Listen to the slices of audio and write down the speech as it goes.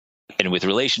And with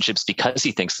relationships, because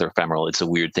he thinks they're ephemeral, it's a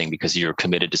weird thing because you're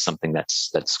committed to something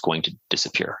that's going to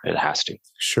disappear. It has to.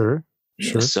 Sure.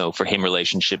 So for him,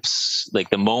 relationships, like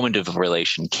the moment of a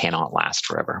relation cannot last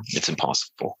forever. It's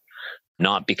impossible.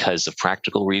 Not because of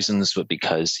practical reasons, but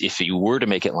because if you were to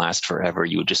make it last forever,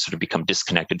 you would just sort of become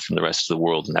disconnected from the rest of the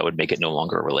world, and that would make it no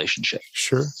longer a relationship.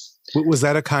 Sure. Was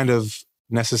that a kind of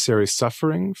necessary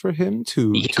suffering for him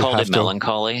He called it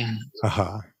melancholy.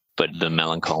 Uh-huh. But the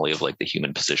melancholy of like the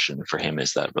human position for him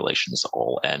is that relations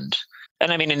all end.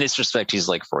 And I mean, in this respect, he's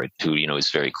like Freud, who, is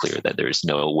very clear that there's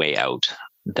no way out,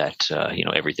 that,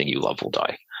 everything you love will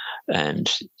die.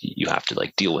 And you have to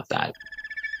like deal with that.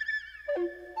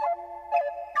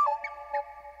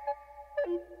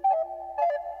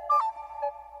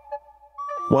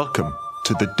 Welcome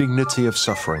to The Dignity of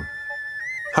Suffering.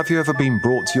 Have you ever been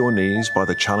brought to your knees by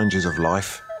the challenges of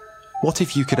life? What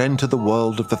if you could enter the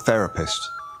world of the therapist,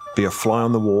 be a fly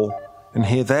on the wall, and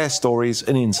hear their stories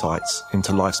and insights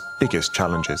into life's biggest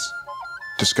challenges,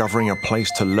 discovering a place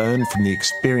to learn from the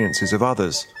experiences of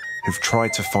others who've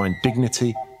tried to find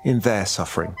dignity in their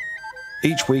suffering.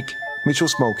 Each week, Mitchell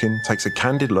Smolkin takes a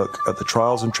candid look at the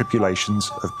trials and tribulations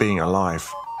of being alive.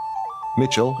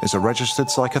 Mitchell is a registered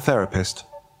psychotherapist,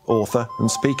 author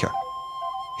and speaker.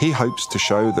 He hopes to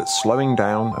show that slowing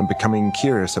down and becoming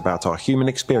curious about our human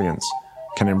experience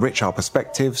can enrich our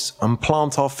perspectives and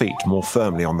plant our feet more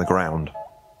firmly on the ground.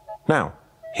 Now,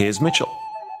 here's Mitchell.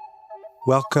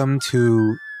 Welcome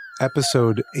to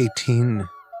episode 18.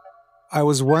 I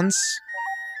was once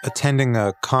attending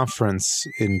a conference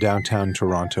in downtown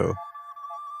Toronto,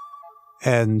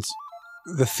 and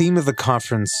the theme of the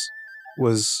conference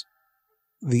was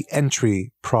the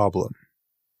entry problem.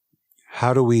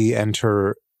 How do we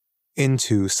enter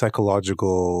into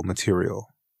psychological material?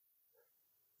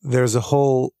 There's a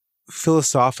whole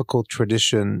philosophical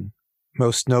tradition,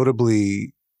 most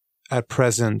notably at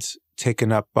present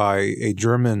taken up by a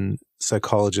German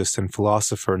psychologist and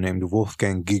philosopher named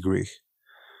Wolfgang Giegrich,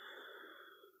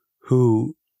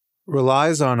 who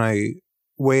relies on a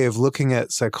way of looking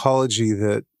at psychology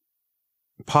that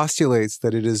postulates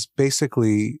that it is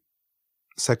basically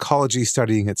psychology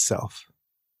studying itself.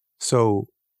 So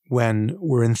when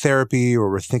we're in therapy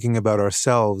or we're thinking about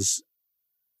ourselves,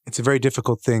 it's a very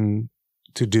difficult thing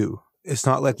to do. It's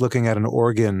not like looking at an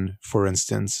organ, for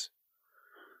instance,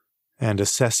 and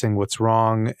assessing what's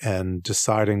wrong and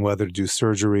deciding whether to do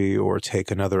surgery or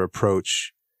take another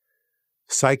approach.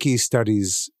 Psyche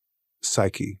studies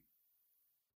psyche.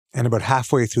 And about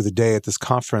halfway through the day at this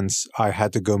conference, I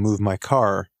had to go move my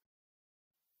car.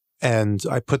 And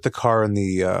I put the car in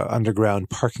the underground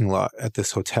parking lot at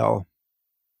this hotel.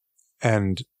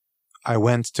 And I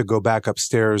went to go back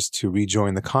upstairs to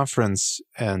rejoin the conference,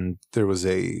 and there was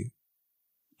a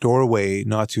doorway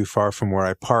not too far from where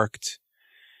I parked.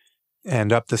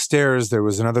 And up the stairs, there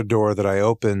was another door that I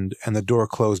opened, and the door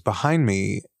closed behind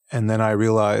me. And then I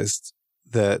realized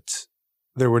that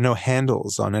there were no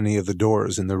handles on any of the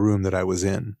doors in the room that I was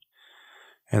in.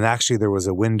 And actually, there was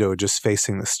a window just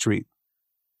facing the street.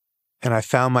 And I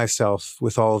found myself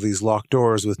with all of these locked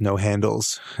doors with no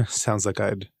handles. Sounds like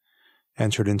I'd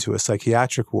entered into a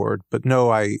psychiatric ward, but no,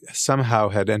 I somehow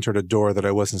had entered a door that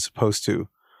I wasn't supposed to.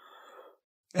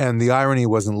 And the irony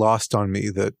wasn't lost on me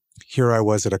that here I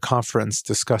was at a conference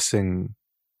discussing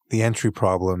the entry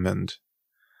problem, and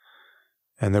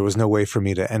there was no way for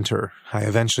me to enter. I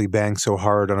eventually banged so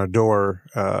hard on a door,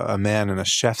 a man in a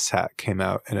chef's hat came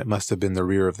out, and it must have been the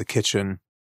rear of the kitchen.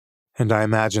 And I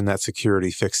imagine that security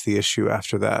fixed the issue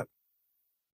after that.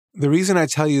 The reason I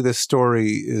tell you this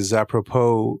story is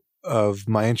apropos of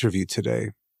my interview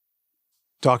today.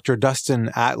 Dr.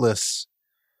 Dustin Atlas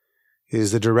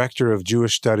is the director of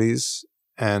Jewish Studies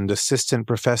and assistant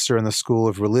professor in the School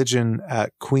of Religion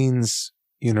at Queen's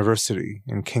University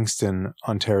in Kingston,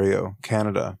 Ontario,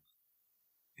 Canada.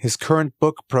 His current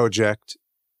book project,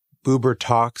 Buber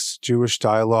Talks, Jewish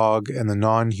Dialogue and the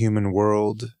Non-Human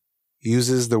World,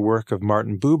 uses the work of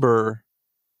Martin Buber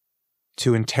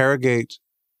to interrogate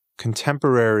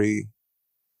contemporary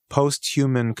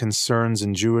post-human concerns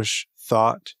in Jewish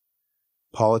thought,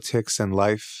 politics, and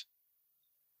life,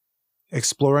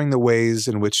 exploring the ways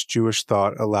in which Jewish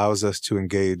thought allows us to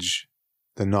engage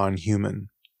the non-human.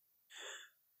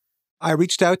 I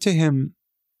reached out to him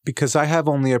because I have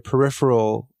only a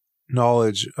peripheral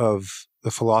knowledge of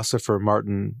the philosopher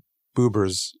Martin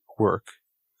Buber's work.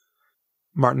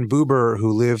 Martin Buber,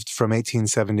 who lived from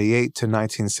 1878 to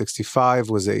 1965,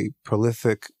 was a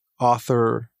prolific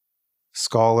author,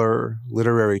 scholar,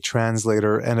 literary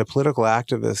translator, and a political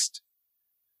activist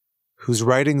whose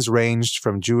writings ranged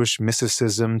from Jewish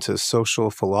mysticism to social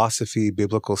philosophy,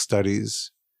 biblical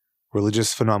studies,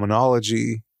 religious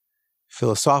phenomenology,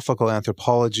 philosophical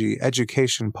anthropology,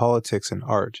 education, politics, and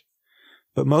art.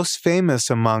 But most famous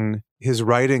among his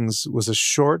writings was a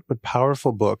short but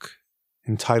powerful book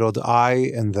entitled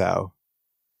I and Thou,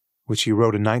 which he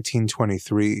wrote in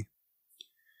 1923,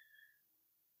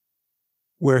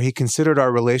 where he considered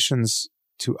our relations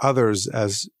to others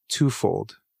as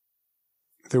twofold.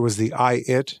 There was the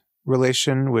I-it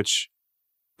relation, which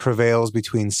prevails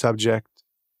between subject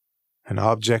and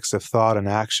objects of thought and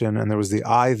action, and there was the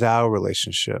I-thou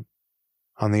relationship,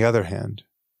 on the other hand,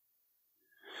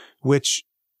 which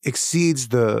exceeds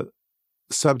the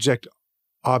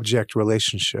subject-object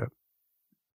relationship.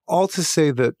 All to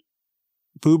say that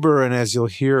Buber, and as you'll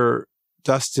hear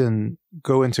Dustin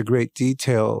go into great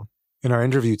detail in our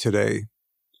interview today,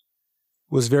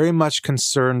 was very much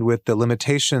concerned with the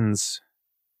limitations,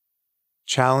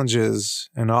 challenges,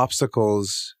 and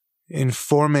obstacles in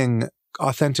forming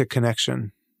authentic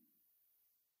connection.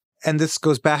 And this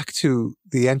goes back to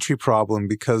the entry problem,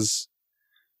 because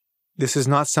this is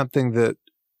not something that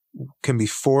can be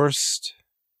forced,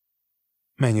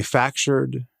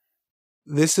 manufactured.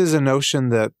 This is a notion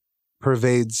that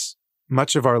pervades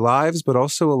much of our lives, but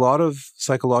also a lot of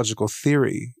psychological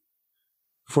theory.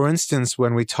 For instance,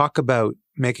 when we talk about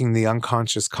making the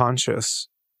unconscious conscious,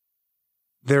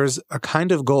 there's a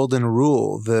kind of golden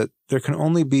rule that there can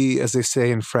only be, as they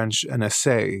say in French, an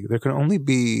essai. There can only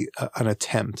be an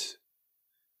attempt.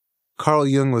 Carl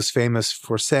Jung was famous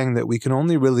for saying that we can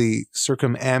only really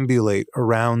circumambulate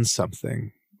around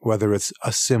something, whether it's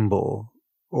a symbol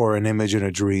or an image in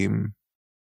a dream.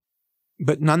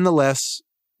 But nonetheless,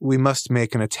 we must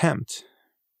make an attempt.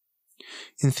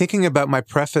 In thinking about my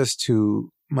preface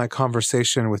to my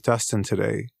conversation with Dustin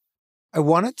today, I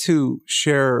wanted to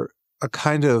share a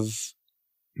kind of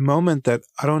moment that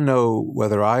I don't know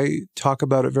whether I talk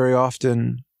about it very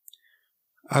often.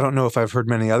 I don't know if I've heard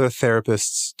many other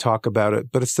therapists talk about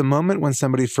it, but it's the moment when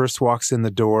somebody first walks in the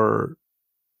door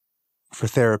for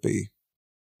therapy.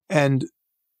 And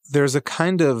there's a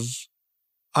kind of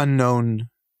unknown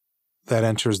that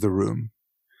enters the room.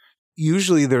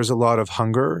 Usually there's a lot of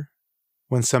hunger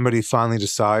when somebody finally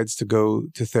decides to go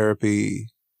to therapy.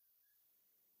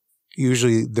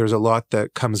 Usually there's a lot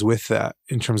that comes with that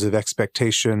in terms of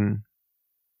expectation.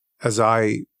 As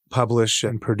I publish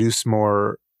and produce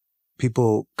more,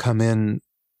 people come in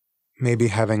maybe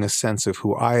having a sense of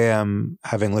who I am,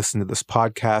 having listened to this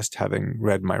podcast, having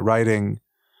read my writing.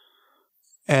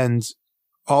 And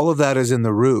all of that is in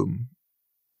the room.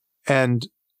 And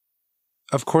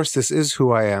of course, this is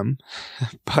who I am.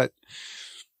 But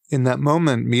in that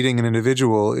moment, meeting an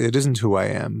individual, it isn't who I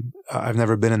am. I've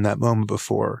never been in that moment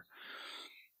before.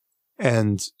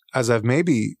 And as I've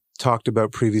maybe talked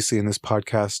about previously in this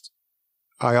podcast,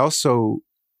 I also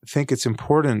think it's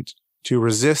important to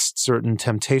resist certain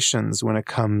temptations when it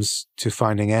comes to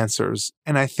finding answers.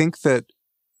 And I think that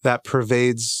that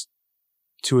pervades,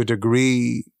 to a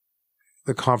degree,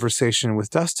 the conversation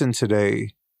with Dustin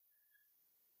today,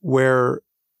 where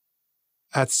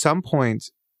at some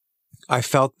point I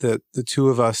felt that the two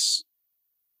of us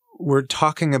were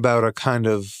talking about a kind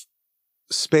of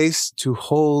space to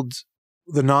hold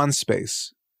the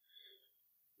non-space,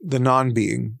 the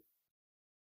non-being.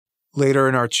 Later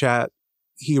in our chat,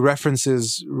 he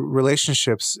references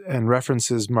relationships and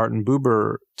references Martin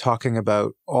Buber talking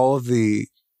about all of the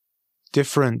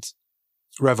different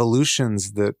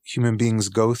revolutions that human beings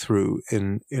go through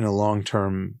in a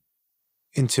long-term,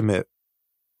 intimate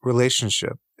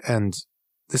relationship. And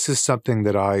this is something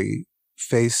that I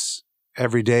face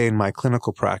every day in my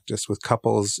clinical practice with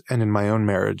couples and in my own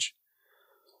marriage,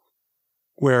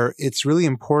 where it's really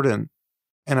important.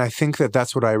 And I think that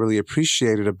that's what I really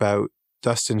appreciated about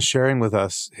Dustin sharing with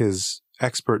us his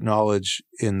expert knowledge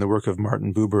in the work of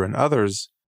Martin Buber and others.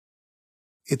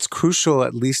 It's crucial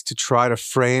at least to try to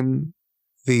frame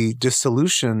the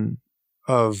dissolution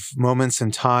of moments in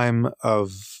time,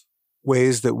 of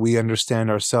ways that we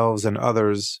understand ourselves and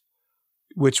others,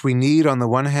 which we need on the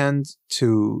one hand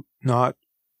to not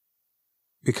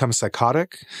become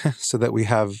psychotic, so that we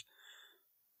have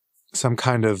some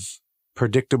kind of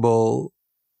predictable,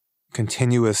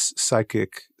 continuous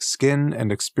psychic skin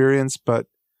and experience, but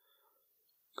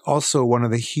also one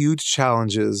of the huge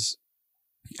challenges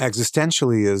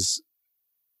existentially is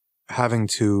having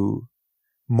to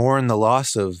mourn the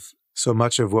loss of so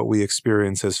much of what we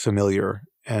experience as familiar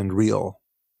and real.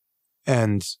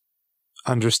 And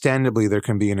understandably, there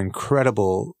can be an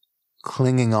incredible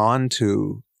clinging on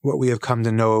to what we have come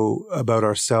to know about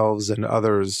ourselves and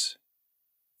others.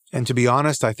 And to be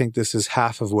honest, I think this is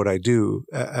half of what I do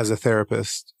as a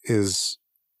therapist, is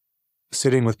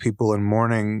sitting with people and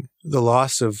mourning the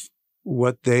loss of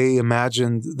what they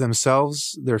imagined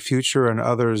themselves, their future, and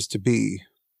others to be,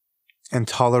 and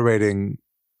tolerating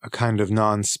a kind of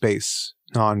non-space,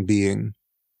 non-being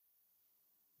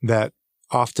that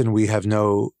often we have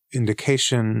no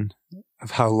indication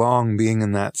of how long being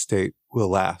in that state will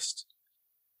last.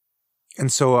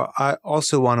 And so I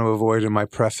also want to avoid in my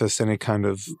preface any kind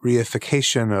of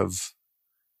reification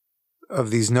of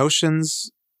these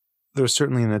notions. There's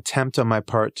certainly an attempt on my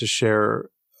part to share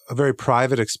a very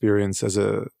private experience as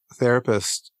a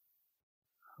therapist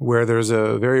where there's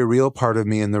a very real part of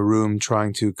me in the room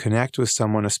trying to connect with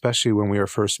someone, especially when we are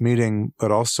first meeting,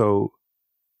 but also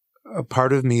a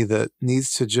part of me that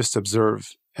needs to just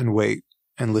observe and wait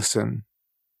and listen.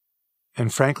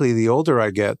 And frankly, the older I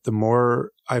get, the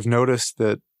more I've noticed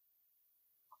that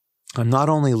I'm not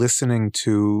only listening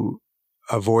to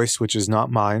a voice which is not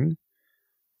mine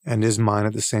and is mine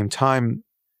at the same time,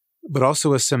 but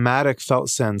also a somatic felt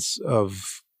sense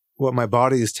of what my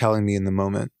body is telling me in the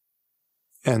moment.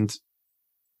 And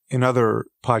in other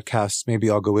podcasts, maybe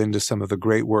I'll go into some of the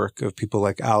great work of people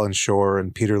like Alan Shore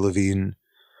and Peter Levine,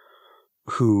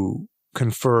 who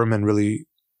confirm and really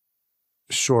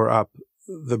shore up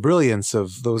the brilliance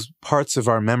of those parts of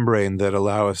our membrane that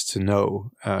allow us to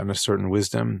know in a certain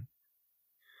wisdom.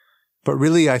 But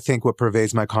really, I think what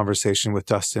pervades my conversation with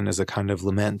Dustin is a kind of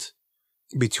lament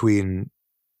between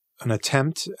an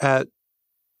attempt at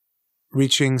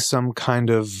reaching some kind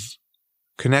of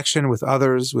connection with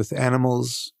others, with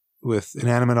animals, with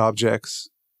inanimate objects,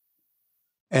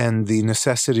 and the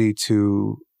necessity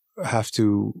to have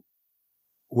to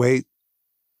wait,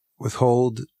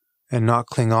 withhold, and not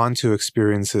cling on to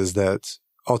experiences that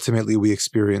ultimately we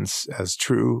experience as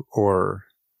true or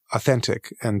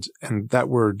authentic. And that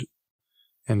word,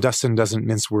 and Dustin doesn't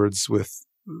mince words with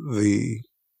the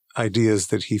ideas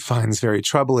that he finds very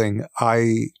troubling.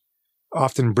 I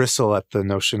often bristle at the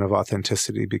notion of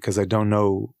authenticity because I don't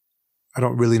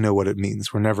really know what it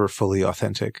means. We're never fully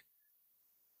authentic.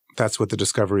 That's what the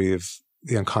discovery of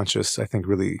the unconscious, I think,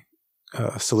 really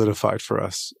solidified for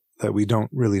us, that we don't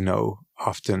really know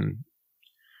often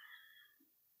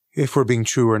if we're being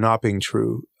true or not being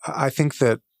true. I think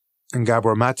that, and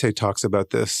Gabor Mate talks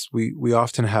about this, we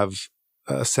often have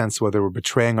a sense whether we're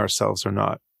betraying ourselves or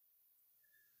not.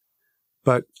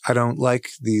 But I don't like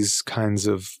these kinds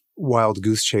of wild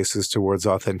goose chases towards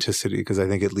authenticity because I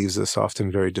think it leaves us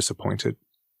often very disappointed.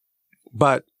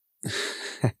 But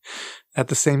at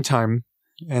the same time,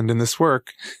 and in this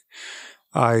work,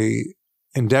 I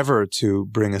endeavor to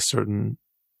bring a certain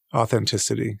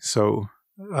authenticity. So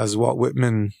as Walt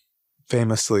Whitman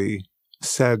famously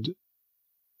said,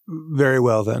 very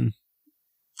well then,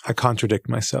 I contradict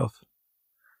myself.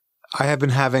 I have been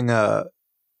having a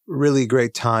really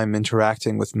great time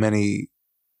interacting with many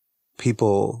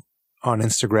people on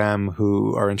Instagram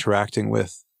who are interacting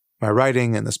with my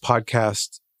writing and this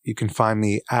podcast. You can find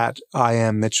me at I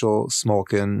am Mitchell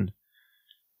Smolkin.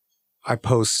 I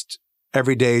post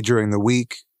every day during the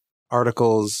week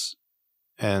articles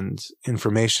and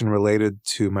information related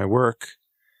to my work.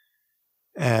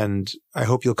 And I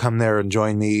hope you'll come there and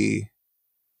join me.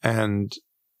 And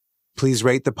please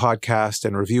rate the podcast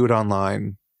and review it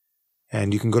online.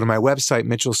 And you can go to my website,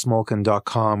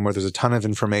 mitchellsmolkin.com, where there's a ton of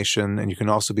information. And you can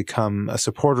also become a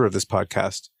supporter of this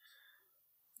podcast.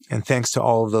 And thanks to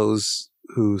all of those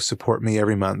who support me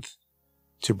every month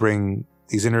to bring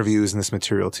these interviews and this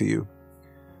material to you.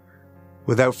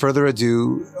 Without further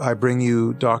ado, I bring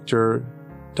you Dr.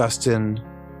 Dustin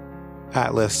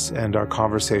Atlas and our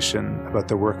conversation about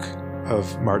the work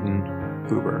of Martin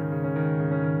Buber.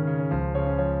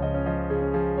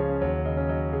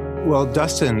 Well,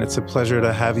 Dustin, it's a pleasure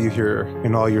to have you here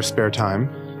in all your spare time.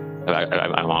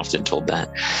 I'm often told that.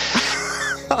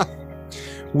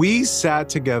 We sat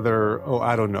together,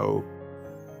 I don't know,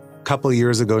 a couple of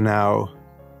years ago now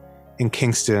in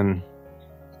Kingston.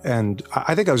 And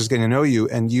I think I was just getting to know you.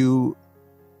 And you,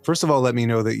 first of all, let me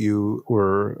know that you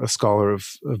were a scholar of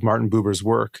Martin Buber's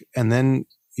work. And then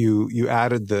you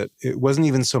added that it wasn't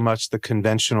even so much the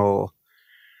conventional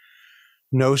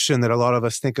notion that a lot of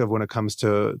us think of when it comes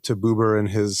to Buber and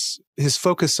his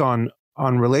focus on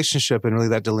relationship and really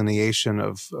that delineation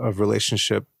of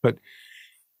relationship. But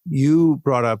you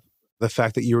brought up the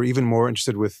fact that you were even more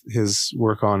interested with his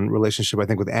work on relationship, I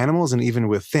think, with animals and even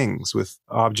with things, with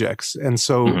objects. And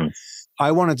so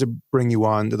I wanted to bring you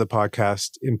on to the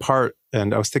podcast in part,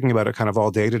 and I was thinking about it kind of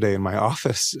all day today in my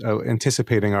office,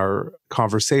 anticipating our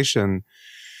conversation,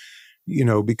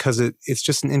 because it's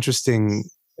just an interesting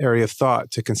area of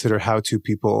thought to consider how two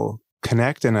people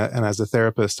connect. And as a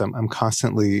therapist, I'm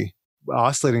constantly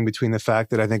oscillating between the fact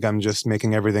that I think I'm just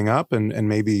making everything up and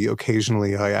maybe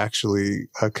occasionally I actually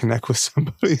connect with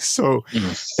somebody. So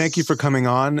thank you for coming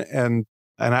on. And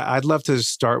I'd love to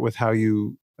start with how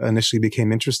you initially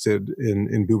became interested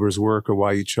in Buber's work, or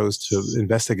why you chose to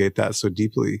investigate that so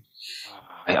deeply.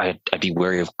 I'd be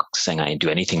wary of saying I do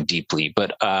anything deeply,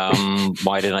 but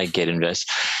why did I get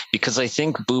invested? Because I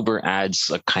think Buber adds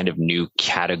a kind of new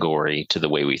category to the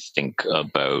way we think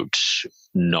about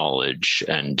knowledge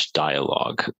and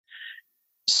dialogue.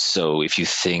 So if you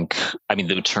think, I mean,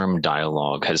 the term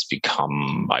dialogue has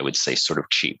become, I would say, sort of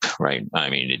cheap, right? I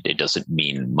mean, it doesn't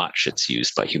mean much. It's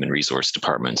used by human resource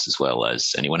departments as well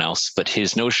as anyone else. But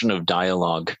his notion of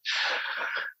dialogue,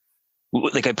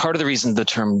 like part of the reason the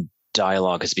term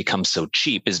dialogue has become so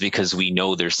cheap is because we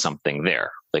know there's something there,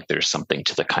 like there's something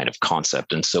to the kind of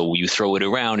concept. And so you throw it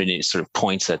around and it sort of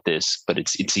points at this, but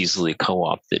it's easily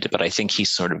co-opted. But I think he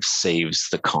sort of saves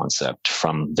the concept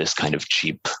from this kind of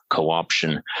cheap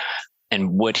co-option.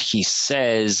 And what he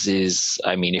says is,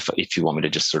 I mean, if you want me to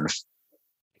just sort of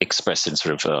express it in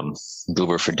sort of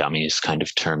Buber for Dummies kind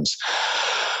of terms,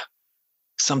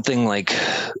 something like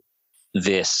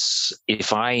this: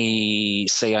 if I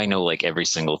say I know like every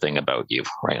single thing about you,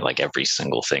 right? Like every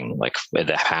single thing, like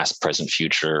the past, present,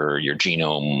 future, your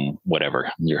genome,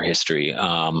 whatever, your history,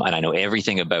 and I know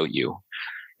everything about you.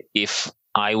 If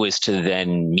I was to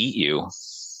then meet you,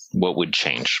 what would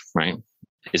change, right?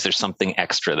 Is there something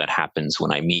extra that happens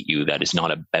when I meet you that is not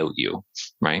about you,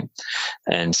 right?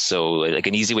 And so like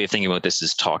an easy way of thinking about this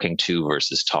is talking to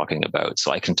versus talking about.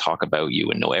 So I can talk about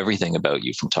you and know everything about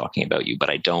you from talking about you,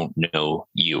 but I don't know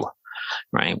you,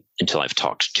 right? Until I've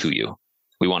talked to you.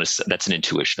 We want to, that's an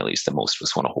intuition, at least that most of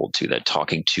us want to hold to, that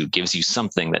talking to gives you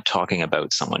something that talking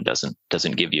about someone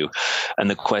doesn't give you. And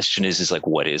the question is like,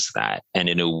 what is that? And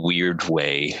in a weird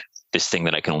way, this thing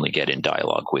that I can only get in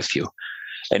dialogue with you.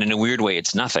 And in a weird way,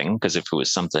 it's nothing, because if it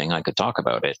was something, I could talk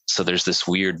about it. So there's this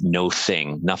weird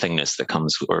nothingness that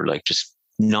comes, or like just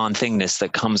non-thingness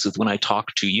that comes with when I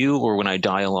talk to you, or when I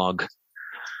dialogue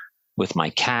with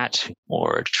my cat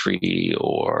or a tree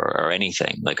or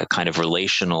anything, like a kind of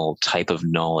relational type of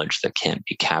knowledge that can't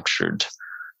be captured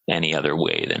any other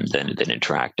way than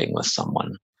interacting with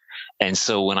someone. And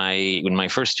so when my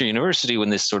first year university,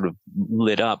 when this sort of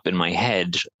lit up in my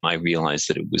head, I realized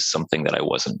that it was something that I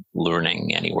wasn't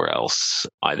learning anywhere else,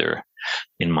 either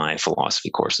in my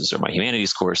philosophy courses or my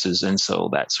humanities courses. And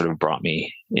so that sort of brought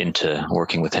me into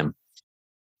working with him.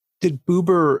 Did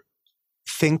Buber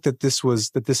think that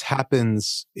this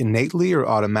happens innately or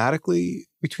automatically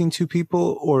between two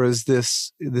people, or is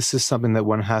this is something that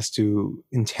one has to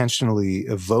intentionally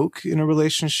evoke in a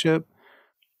relationship?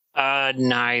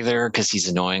 Neither, because he's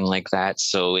annoying like that.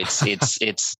 So it's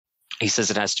he says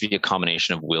it has to be a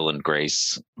combination of will and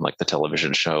grace, like the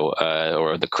television show,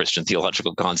 or the Christian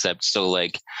theological concept. So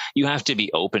like you have to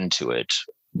be open to it,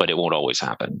 but it won't always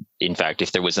happen. In fact,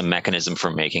 if there was a mechanism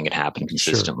for making it happen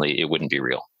consistently, It wouldn't be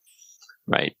real,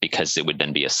 right? Because it would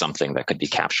then be a something that could be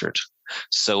captured.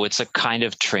 So it's a kind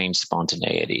of trained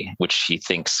spontaneity, which he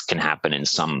thinks can happen in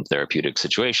some therapeutic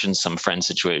situations, some friend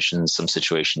situations, some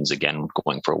situations, again,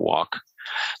 going for a walk.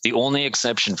 The only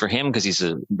exception for him, because he's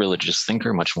a religious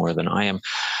thinker much more than I am,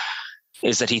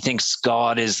 is that he thinks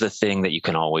God is the thing that you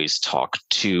can always talk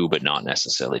to, but not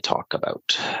necessarily talk about.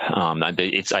 I've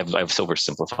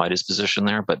oversimplified his position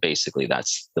there, but basically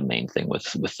that's the main thing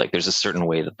with like, there's a certain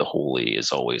way that the holy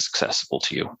is always accessible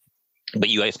to you, but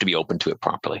you have to be open to it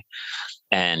properly.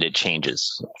 And it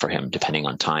changes for him depending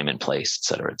on time and place, et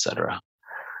cetera, et cetera.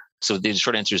 So the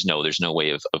short answer is no, there's no way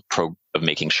of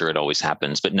making sure it always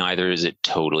happens, but neither is it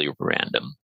totally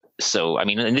random. So, I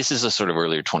mean, and this is a sort of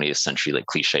earlier 20th century, like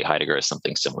cliche Heidegger or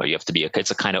something similar. You have to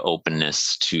it's a kind of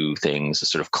openness to things, a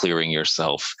sort of clearing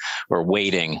yourself or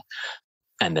waiting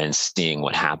and then seeing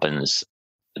what happens.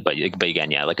 But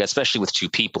again, yeah, like especially with two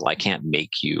people, I can't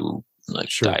make you like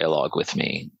dialogue with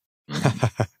me.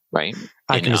 Right?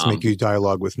 I can just make you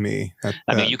dialogue with me.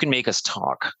 I mean, you can make us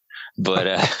talk,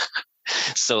 but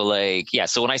so like, yeah.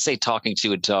 So when I say talking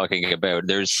to and talking about,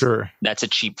 that's a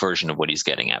cheap version of what he's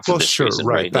getting at for this reason,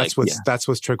 right? That's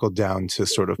what's trickled down to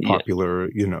sort of popular,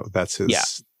 that's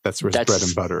his, that's his bread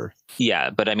and butter. Yeah.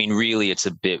 But I mean, really it's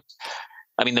a bit,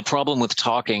 I mean, the problem with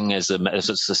talking as a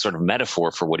sort of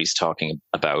metaphor for what he's talking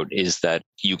about is that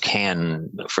you can,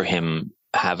 for him,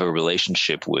 have a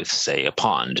relationship with, say, a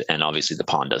pond, and obviously the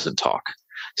pond doesn't talk.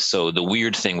 So the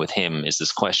weird thing with him is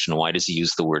this question: why does he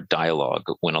use the word dialogue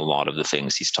when a lot of the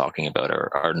things he's talking about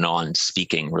are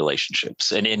non-speaking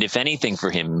relationships? And if anything, for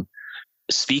him,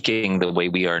 speaking the way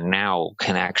we are now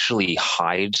can actually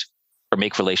hide or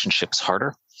make relationships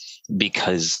harder,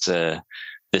 because the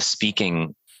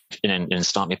speaking and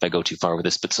stop me if I go too far with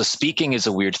this, but so speaking is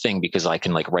a weird thing because I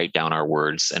can like write down our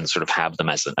words and sort of have them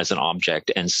as an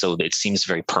object. And so it seems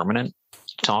very permanent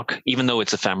talk, even though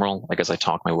it's ephemeral. Like as I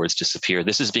talk, my words disappear.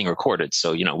 This is being recorded.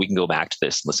 So, we can go back to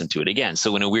this, listen to it again.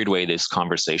 So in a weird way, this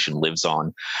conversation lives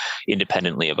on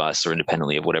independently of us or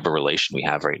independently of whatever relation we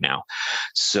have right now.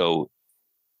 So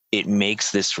it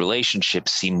makes this relationship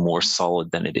seem more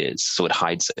solid than it is. So it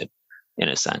hides it in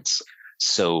a sense.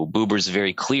 So Buber's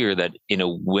very clear that in a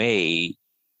way,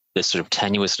 the sort of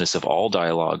tenuousness of all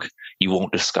dialogue, you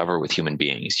won't discover with human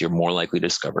beings. You're more likely to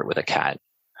discover it with a cat.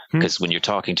 Because when you're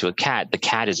talking to a cat, the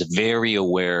cat is very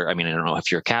aware. I mean, I don't know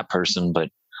if you're a cat person, but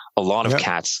a lot of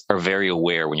cats are very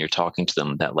aware when you're talking to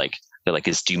them that like, they're like,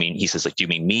 he says like, do you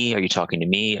mean me? Are you talking to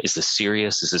me? Is this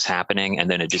serious? Is this happening? And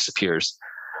then it disappears.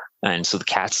 And so the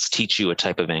cats teach you a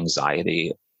type of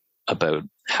anxiety about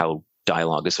how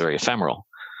dialogue is very ephemeral.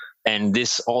 And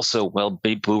this also,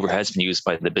 Buber has been used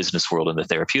by the business world and the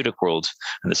therapeutic world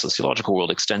and the sociological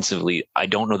world extensively. I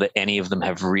don't know that any of them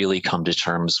have really come to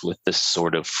terms with this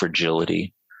sort of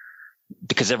fragility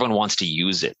because everyone wants to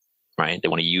use it, right? They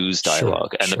want to use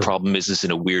dialogue. The problem is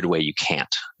in a weird way, you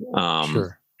can't.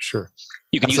 Sure.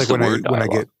 You can That's use like the word when I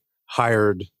dialogue. get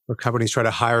hired or companies try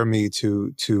to hire me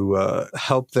to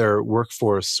help their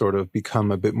workforce sort of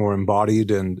become a bit more embodied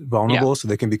and vulnerable so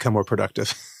they can become more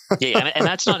productive. And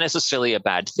that's not necessarily a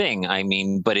bad thing. I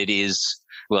mean, but it is.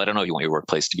 Well, I don't know if you want your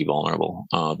workplace to be vulnerable.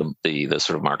 The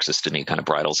sort of Marxist in me kind of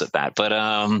bridles at that. But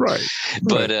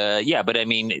but I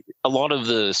mean, a lot of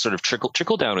the sort of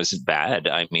trickle down isn't bad.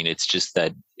 I mean, it's just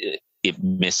that it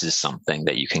misses something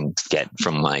that you can get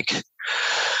from like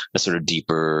a sort of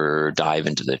deeper dive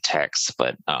into the text.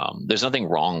 But there's nothing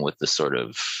wrong with the sort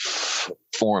of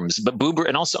forms. But Buber,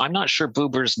 and also I'm not sure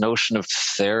Buber's notion of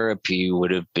therapy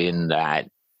would have been that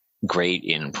great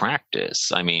in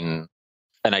practice. I mean,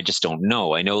 and I just don't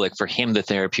know. I know like for him, the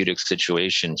therapeutic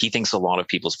situation, he thinks a lot of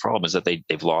people's problem is that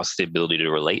they've lost the ability to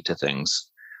relate to things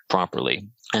properly.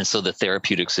 And so the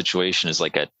therapeutic situation is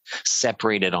like a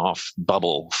separated off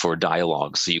bubble for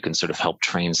dialogue. So you can sort of help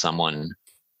train someone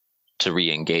to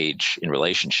re-engage in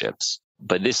relationships.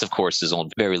 But this, of course, is all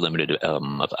very limited of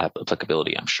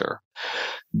applicability, I'm sure.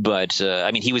 But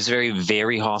I mean, he was very,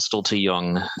 very hostile to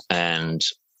Jung and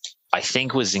I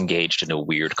think was engaged in a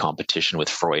weird competition with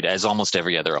Freud, as almost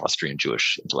every other Austrian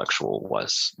Jewish intellectual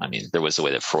was. I mean, there was a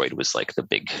way that Freud was like the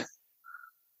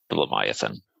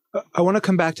Leviathan. I want to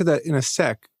come back to that in a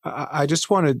sec. I just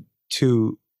wanted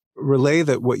to relay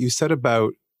that what you said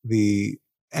about the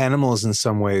animals in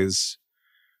some ways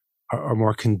are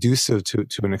more conducive to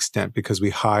an extent because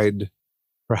we hide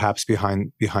perhaps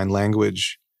behind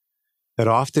language. That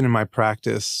often in my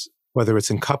practice, whether it's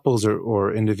in couples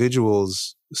or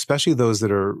individuals, especially those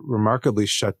that are remarkably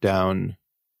shut down,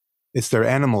 it's their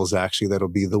animals actually that'll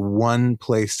be the one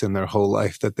place in their whole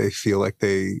life that they feel like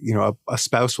they, a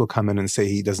spouse will come in and say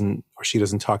he doesn't or she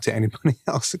doesn't talk to anybody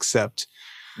else except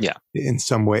in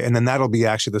some way. And then that'll be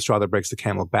actually the straw that breaks the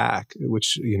camel back,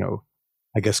 which,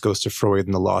 I guess goes to Freud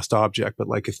and the lost object. But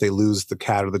like if they lose the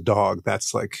cat or the dog,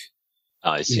 that's like,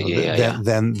 I see.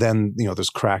 Then there's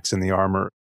cracks in the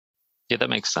armor. Yeah, that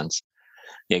makes sense.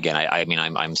 Yeah, again, I mean,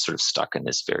 I'm sort of stuck in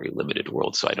this very limited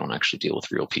world, so I don't actually deal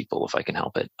with real people if I can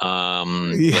help it.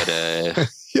 But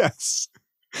yes,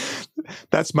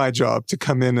 that's my job to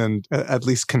come in and at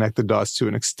least connect the dots to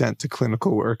an extent to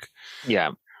clinical work.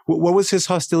 Yeah. What was his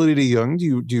hostility to Jung?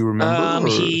 Do you remember?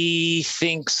 He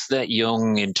thinks that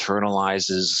Jung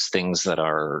internalizes things that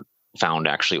are found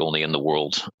actually only in the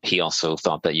world. He also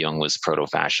thought that Jung was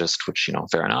proto-fascist, which,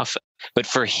 fair enough. But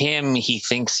for him, he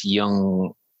thinks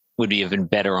Jung would be even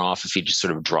better off if he just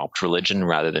sort of dropped religion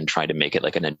rather than try to make it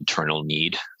like an internal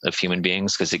need of human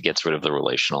beings, because it gets rid of the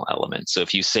relational element. So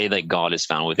if you say that God is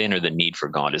found within, or the need for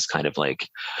God is kind of like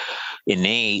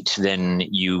innate, then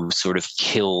you sort of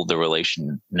kill the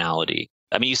relationality.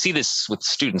 I mean, you see this with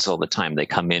students all the time. They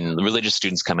come in, the religious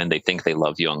students come in, they think they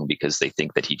love Jung because they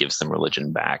think that he gives them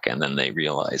religion back. And then they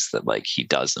realize that like he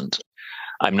doesn't.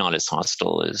 I'm not as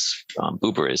hostile as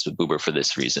Buber is, but Buber for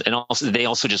this reason. And also, they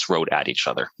also just wrote at each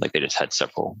other. Like they just had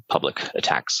several public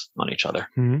attacks on each other.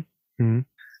 Mm-hmm.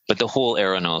 But the whole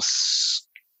Eranos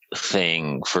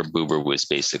thing for Buber was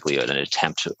basically an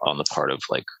attempt on the part of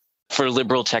like, for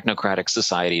liberal technocratic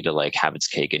society to like have its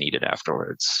cake and eat it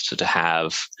afterwards. So to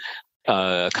have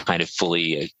a kind of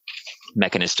fully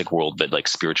mechanistic world, but like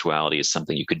spirituality is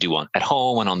something you could do at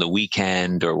home and on the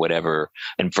weekend or whatever.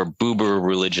 And for Buber,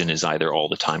 religion is either all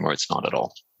the time or it's not at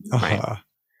all. Right?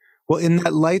 Well, in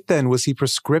that light, then, was he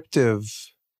prescriptive?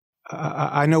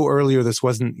 I know earlier this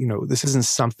wasn't, this isn't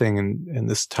something, and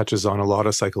this touches on a lot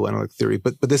of psychoanalytic theory,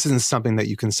 but this isn't something that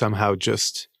you can somehow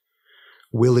just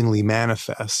willingly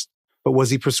manifest. But was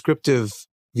he prescriptive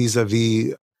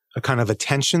vis-a-vis a kind of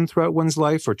attention throughout one's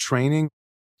life or training?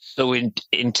 So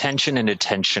intention and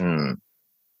attention,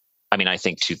 I mean, I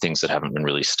think two things that haven't been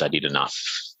really studied enough,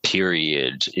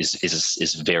 period,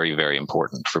 is very, very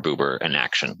important for Buber and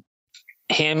action.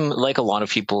 Him, like a lot of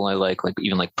people I like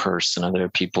even like Peirce and other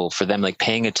people, for them, like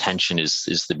paying attention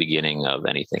is the beginning of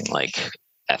anything like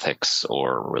ethics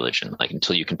or religion. Like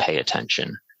until you can pay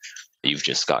attention, you've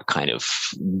just got kind of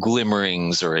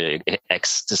glimmerings or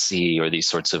ecstasy or these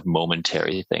sorts of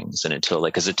momentary things. And until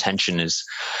like, his attention is,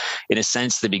 in a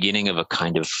sense, the beginning of a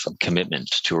kind of commitment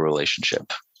to a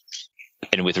relationship.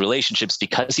 And with relationships,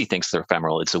 because he thinks they're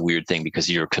ephemeral, it's a weird thing because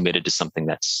you're committed to something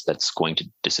that's going to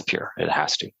disappear. It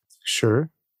has to. Sure.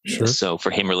 So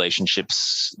for him,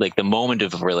 relationships, like the moment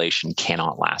of a relation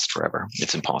cannot last forever.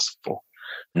 It's impossible.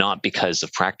 Not because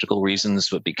of practical reasons,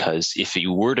 but because if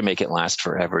you were to make it last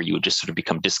forever, you would just sort of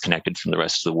become disconnected from the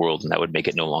rest of the world, and that would make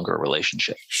it no longer a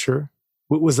relationship. Sure.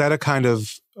 Was that a kind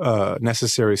of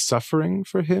necessary suffering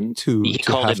for him to? He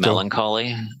called it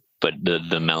melancholy, but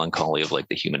the melancholy of like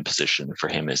the human position for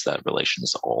him is that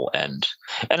relations all end.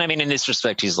 And I mean, in this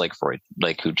respect, he's like Freud,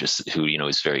 like who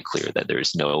is very clear that there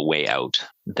is no way out,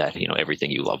 that,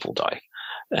 everything you love will die.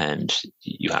 And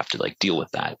you have to like deal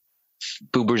with that.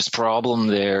 Buber's problem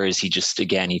there is he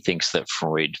thinks that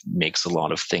Freud makes a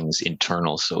lot of things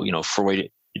internal. So, Freud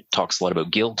talks a lot about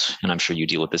guilt, and I'm sure you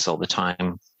deal with this all the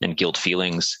time, and guilt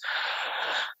feelings.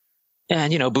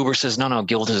 And, Buber says, no,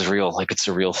 guilt is real. Like it's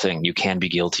a real thing. You can be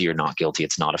guilty or not guilty.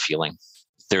 It's not a feeling.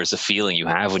 There's a feeling you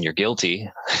have when you're guilty.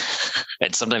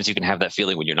 And sometimes you can have that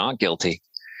feeling when you're not guilty,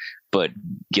 but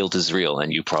guilt is real.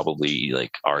 And you probably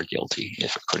like are guilty,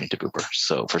 if according to Buber.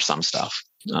 So for some stuff,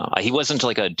 he wasn't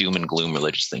like a doom and gloom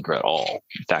religious thinker at all.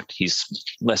 In fact, he's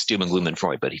less doom and gloom than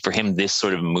Freud, but for him, this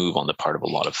sort of move on the part of a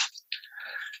lot of,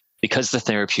 because the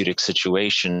therapeutic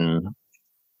situation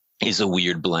is a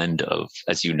weird blend of,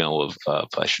 as you know,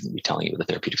 I shouldn't be telling you what the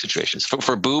therapeutic situation is.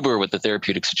 For Buber, what the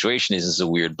therapeutic situation is a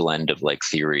weird blend of like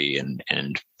theory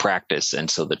and practice. And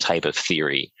so the type of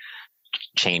theory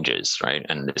changes, right?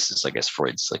 And this is, I guess,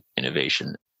 Freud's like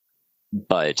innovation.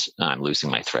 But I'm losing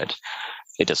my thread.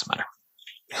 It doesn't matter.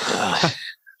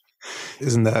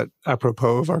 Isn't that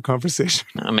apropos of our conversation?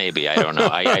 Maybe. I don't know.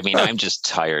 I mean, I'm just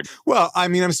tired. Well, I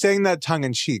mean, I'm saying that tongue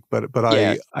in cheek, but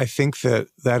yeah. I think that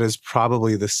is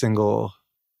probably the single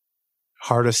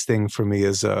hardest thing for me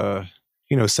as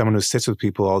someone who sits with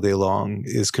people all day long,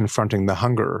 is confronting the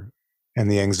hunger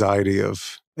and the anxiety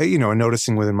of, and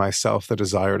noticing within myself the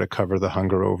desire to cover the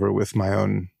hunger over with my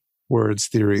own words,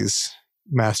 theories,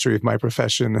 mastery of my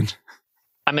profession. And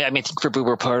I think for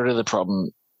Buber, part of the problem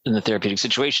in the therapeutic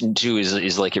situation too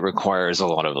is like it requires a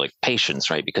lot of like patience,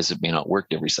 right? Because it may not work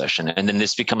every session. And then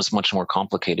this becomes much more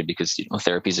complicated because,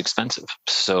 therapy is expensive.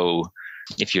 So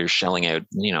if you're shelling out,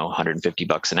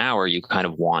 $150 an hour, you kind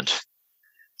of want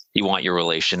your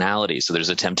relationality. So there's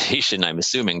a temptation, I'm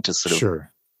assuming, to sort of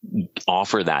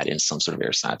offer that in some sort of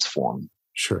ersatz form.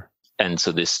 Sure. And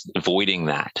so this avoiding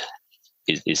that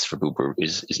is for Buber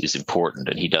is important,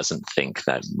 and he doesn't think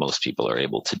that most people are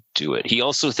able to do it. He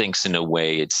also thinks, in a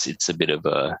way, it's a bit of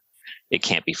it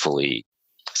can't be fully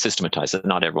systematized. That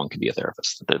not everyone can be a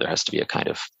therapist. There has to be a kind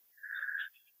of,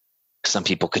 some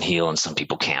people can heal and some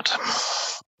people can't,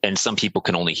 and some people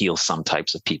can only heal some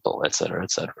types of people, et cetera,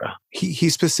 et cetera. He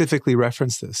specifically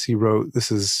referenced this. He wrote,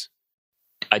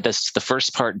 that's the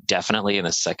first part definitely, and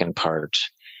the second part,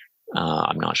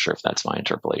 I'm not sure if that's my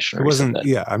interpolation. Or it wasn't.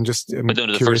 Yeah, I'm but no,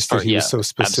 the curious first part, that he was so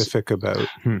specific about.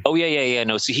 Oh yeah.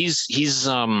 No, so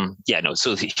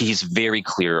so he's very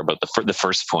clear about the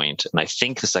first point, and I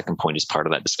think the second point is part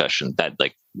of that discussion. That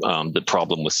like the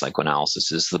problem with psychoanalysis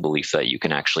is the belief that you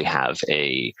can actually have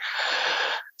a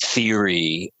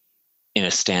theory in a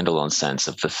standalone sense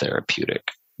of the therapeutic,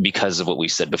 because of what we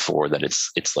said before, that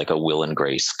it's like a will and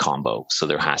grace combo. So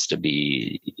there has to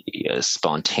be a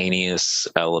spontaneous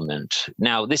element.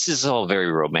 Now, this is all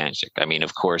very romantic. I mean,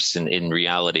 of course, in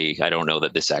reality, I don't know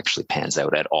that this actually pans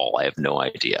out at all. I have no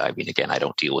idea. I mean, again, I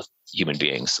don't deal with human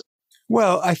beings.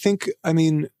 Well,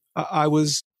 I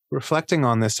was reflecting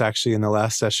on this actually in the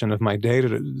last session of my day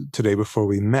today before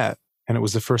we met. And it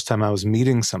was the first time I was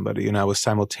meeting somebody, and I was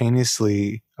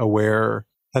simultaneously aware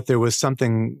that there was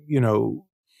something,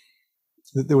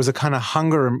 there was a kind of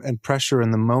hunger and pressure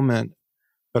in the moment,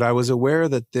 but I was aware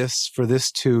that for this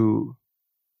to,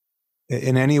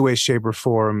 in any way, shape, or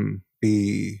form,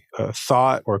 be a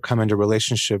thought or come into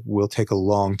relationship will take a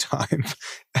long time.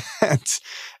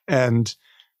 and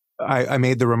I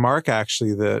made the remark,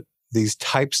 actually, that these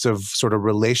types of sort of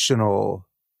relational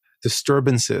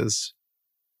disturbances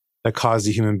that cause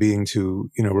the human being to,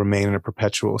 remain in a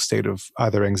perpetual state of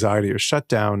either anxiety or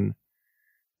shutdown.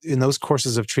 In those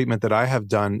courses of treatment that I have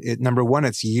done, number one,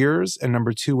 it's years. And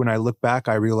number two, when I look back,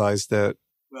 I realized that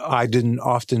I didn't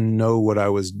often know what I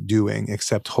was doing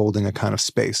except holding a kind of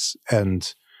space.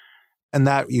 And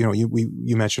that,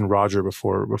 you mentioned Roger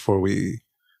before we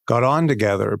got on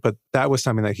together, but that was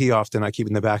something that I keep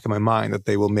in the back of my mind, that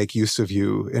they will make use of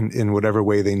you in whatever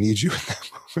way they need you in that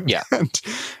moment.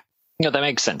 Yeah. That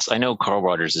makes sense. I know Carl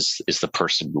Rogers is the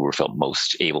person Buber felt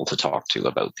most able to talk to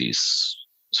about these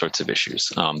sorts of issues.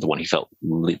 The one he felt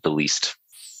the least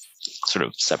sort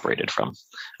of separated from.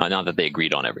 Not that they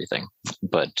agreed on everything,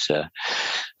 but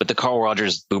the Carl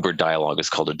Rogers Buber dialogue is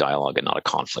called a dialogue and not a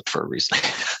conflict for a reason.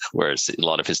 Whereas a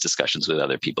lot of his discussions with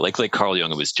other people, like Carl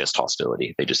Jung, it was just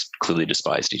hostility. They just clearly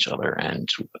despised each other and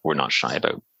were not shy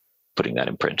about putting that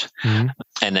in print. Mm-hmm.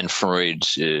 And then Freud,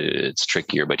 it's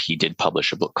trickier, but he did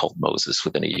publish a book called Moses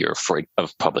within a year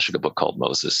of publishing a book called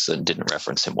Moses and didn't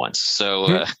reference him once.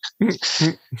 So,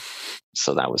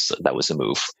 so that was a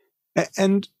move.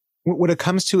 And when it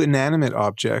comes to inanimate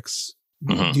objects,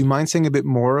 mm-hmm. do you mind saying a bit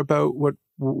more about what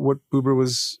Buber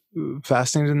was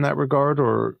fascinated in that regard?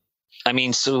 Or,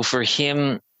 so for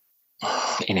him,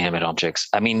 inanimate objects,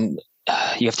 you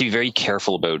have to be very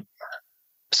careful about.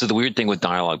 So the weird thing with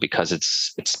dialogue, because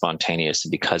it's spontaneous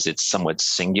and because it's somewhat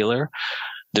singular,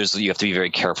 you have to be very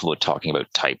careful with talking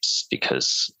about types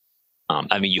because,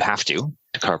 you have to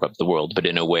carve up the world, but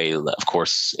in a way, of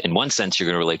course, in one sense, you're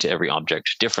going to relate to every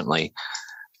object differently,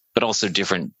 but also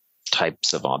different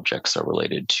types of objects are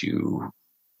related to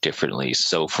differently.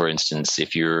 So for instance,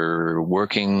 if you're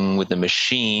working with a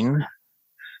machine,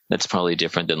 that's probably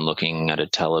different than looking at a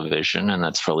television, and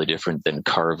that's probably different than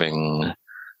carving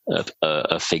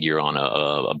a figure on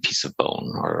a piece of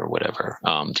bone or whatever,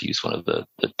 to use one of the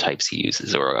types he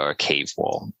uses, or a cave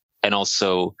wall. And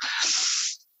also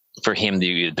for him,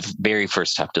 the very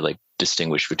first have to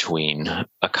distinguish between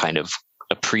a kind of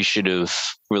appreciative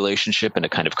relationship and a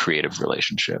kind of creative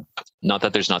relationship. Not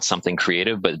that there's not something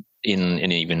creative, but in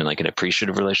even an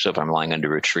appreciative relationship, I'm lying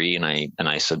under a tree and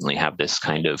I suddenly have this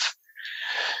kind of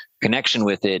connection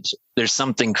with it. There's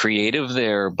something creative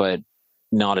there, but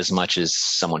not as much as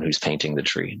someone who's painting the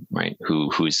tree, right?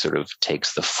 Who sort of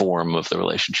takes the form of the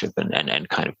relationship and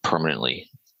kind of permanently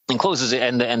encloses it.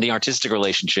 And the artistic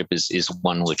relationship is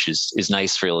one which is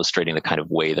nice for illustrating the kind of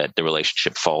way that the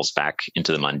relationship falls back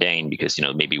into the mundane, because,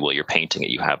 maybe while you're painting it,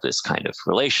 you have this kind of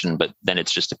relation, but then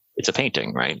it's a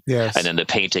painting, right? Yes. And then the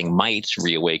painting might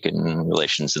reawaken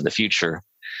relations in the future,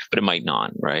 but it might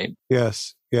not, right?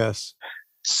 Yes. Yes.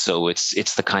 So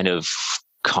it's the kind of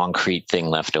concrete thing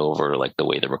left over, like the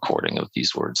way the recording of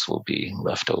these words will be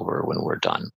left over when we're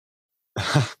done.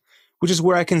 Which is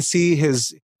where I can see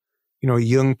his,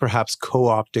 Jung perhaps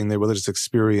co-opting the religious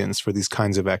experience for these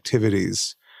kinds of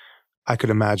activities. I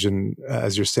could imagine,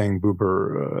 as you're saying,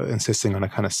 Buber insisting on a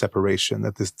kind of separation,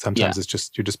 that this sometimes it's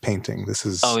just, you're just painting. This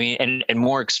is... Oh, and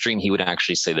more extreme, he would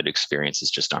actually say that experiences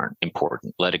just aren't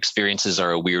important. That experiences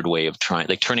are a weird way of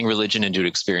turning religion into an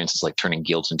experience is like turning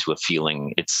guilt into a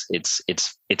feeling. It's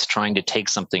trying to take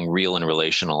something real and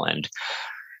relational and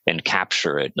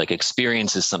capture it. Like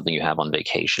experience is something you have on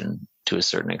vacation to a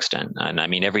certain extent. And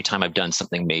every time I've done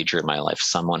something major in my life,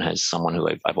 someone who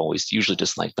I've always usually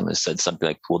disliked them has said something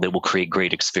like, well, they will create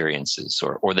great experiences,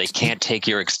 or they can't take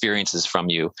your experiences from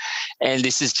you. And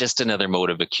this is just another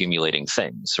mode of accumulating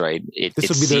things, right?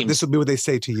 This would be what they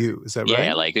say to you. Is that right?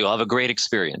 Yeah, like you'll have a great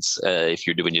experience if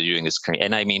you're doing this.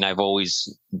 And I've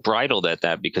always bridled at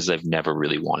that because I've never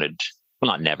really wanted, well,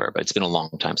 not never, but it's been a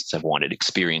long time since I've wanted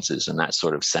experiences in that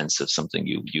sort of sense of something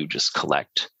you just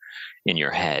collect in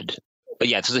your head. But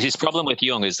yeah, so his problem with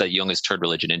Jung is that Jung has turned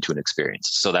religion into an experience.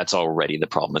 So that's already the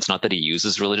problem. It's not that he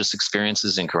uses religious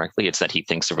experiences incorrectly. It's that he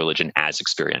thinks of religion as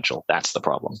experiential. That's the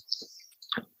problem.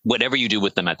 Whatever you do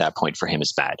with them at that point for him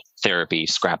is bad. Therapy,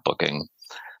 scrapbooking,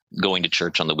 going to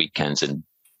church on the weekends and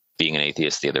being an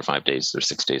atheist the other 5 days or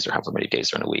 6 days or however many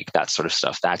days are in a week, that sort of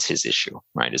stuff. That's his issue,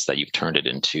 right? Is that you've turned it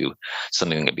into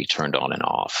something that can be turned on and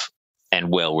off. And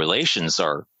while relations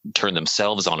are turn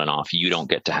themselves on and off, you don't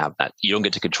get to have that. You don't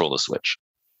get to control the switch.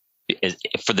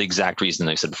 For the exact reason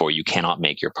I said before, you cannot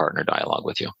make your partner dialogue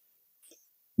with you.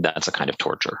 That's a kind of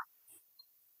torture.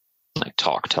 Like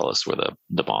tell us where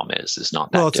the bomb is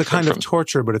not that. Well, it's a kind of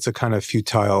torture, but it's a kind of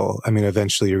futile.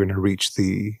 Eventually you're going to reach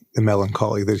the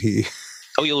melancholy that he...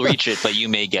 Oh, you'll reach it, but you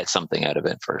may get something out of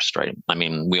it first, right?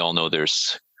 We all know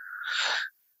there's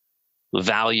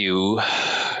value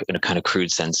in a kind of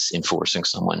crude sense in forcing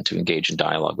someone to engage in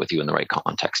dialogue with you in the right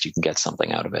context. You can get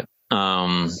something out of it.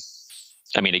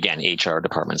 Again, HR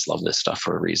departments love this stuff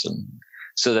for a reason.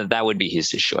 So that would be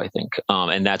his issue, I think.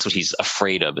 And that's what he's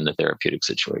afraid of in the therapeutic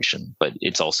situation. But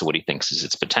it's also what he thinks is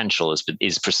its potential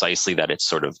is precisely that it's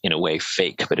sort of, in a way,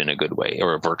 fake, but in a good way,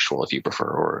 or virtual, if you prefer,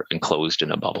 or enclosed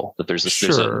in a bubble. That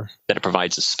that it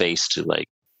provides a space to like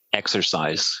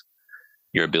exercise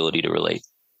your ability to relate.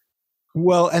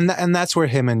 Well, and that's where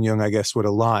him and Jung, I guess, would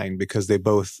align, because they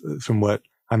both, from what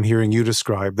I'm hearing you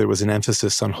describe, there was an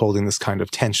emphasis on holding this kind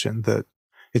of tension, that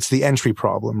it's the entry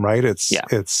problem, right? It's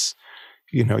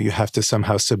you have to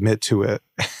somehow submit to it.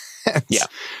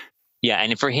 Yeah.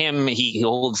 And for him, he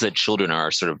holds that children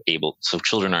are sort of so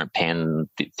children aren't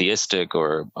pantheistic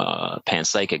or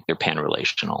panpsychic, they're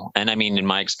pan-relational. And I mean, in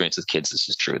my experience with kids, this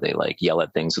is true. They like yell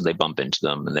at things and they bump into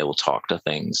them, and they will talk to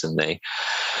things, and they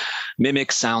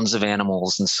mimic sounds of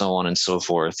animals and so on and so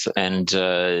forth. And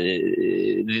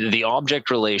the object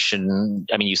relation,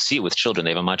 I mean, you see it with children.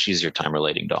 They have a much easier time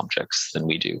relating to objects than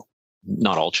we do.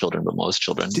 Not all children, but most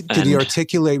children. Did he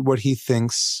articulate what he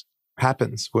thinks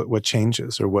happens, what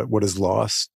changes, or what is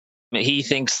lost? He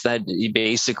thinks that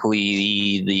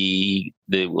basically we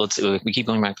keep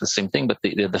going back to the same thing, but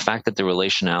the fact that the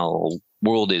relational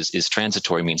world is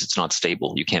transitory means it's not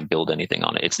stable. You can't build anything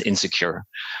on it. It's insecure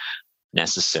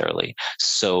necessarily.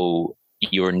 So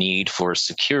your need for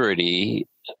security,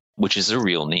 which is a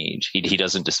real need, he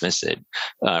doesn't dismiss it,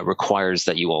 requires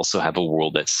that you also have a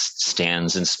world that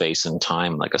stands in space and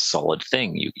time like a solid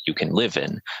thing you can live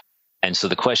in. And so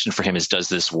the question for him is, does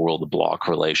this world block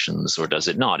relations or does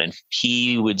it not? And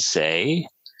he would say,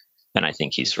 and I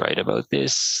think he's right about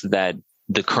this, that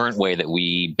the current way that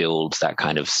we build that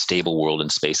kind of stable world in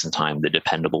space and time, the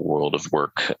dependable world of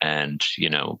work and,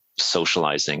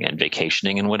 socializing and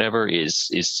vacationing and whatever is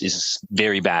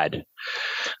very bad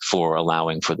for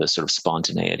allowing for the sort of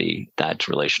spontaneity that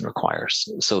relation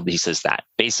requires. So he says that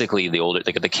basically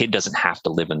the kid doesn't have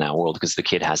to live in that world because the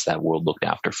kid has that world looked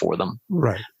after for them.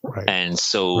 Right. And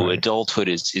so adulthood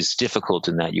is difficult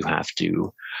in that you have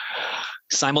to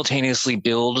simultaneously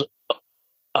build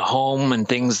a home and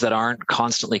things that aren't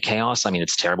constantly chaos. I mean,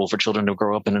 it's terrible for children to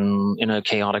grow up in a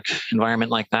chaotic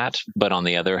environment like that. But on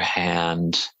the other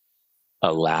hand,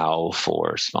 allow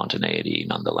for spontaneity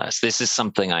nonetheless. This is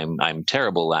something I'm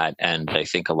terrible at. And I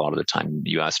think a lot of the time,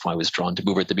 you asked why I was drawn to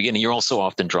Buber at the beginning. You're also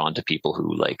often drawn to people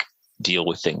who like deal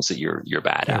with things that you're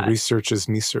bad at. Research is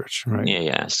me search, right?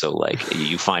 Yeah. So like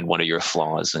you find one of your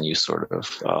flaws and you sort of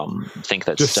think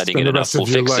that just studying it enough will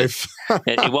fix it.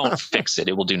 It won't fix it.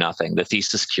 It will do nothing. The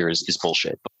thesis cure is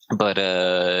bullshit. But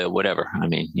whatever. I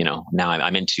mean, now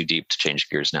I'm in too deep to change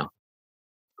gears now.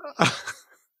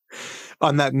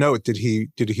 On that note,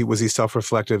 was he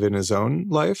self-reflective in his own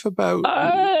life about?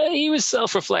 He was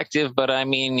self-reflective, but I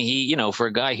mean, he, for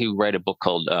a guy who wrote a book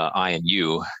called I and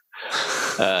You,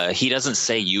 he didn't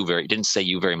say you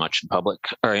very much in public,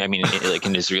 or I mean, like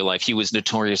in his real life, he was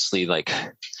notoriously like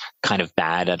kind of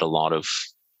bad at a lot of,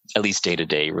 at least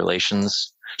day-to-day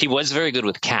relations. He was very good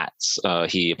with cats.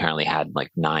 He apparently had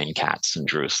like 9 cats in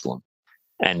Jerusalem,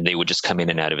 and they would just come in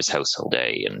and out of his house all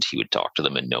day, and he would talk to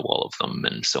them and know all of them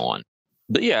and so on.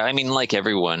 But yeah, I mean, like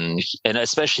everyone, and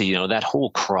especially, that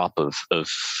whole crop of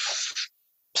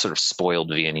sort of spoiled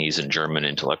Viennese and German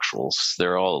intellectuals,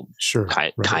 they're all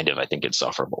kind of, I think,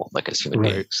 insufferable, like as human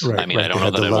beings. I mean, I don't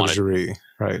know that I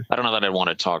don't know that I'd want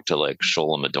to talk to like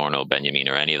Sholem, Adorno, Benjamin,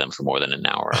 or any of them for more than an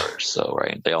hour or so,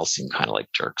 right? They all seem kind of like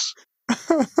jerks.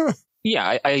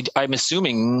 Yeah, I'm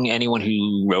assuming anyone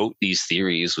who wrote these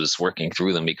theories was working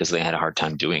through them because they had a hard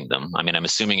time doing them. I mean, I'm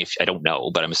assuming I don't know,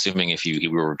 but I'm assuming if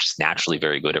you were just naturally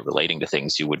very good at relating to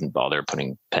things, you wouldn't bother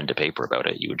putting pen to paper about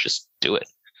it. You would just do it.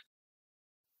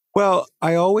 Well,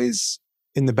 I always,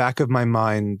 in the back of my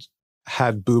mind,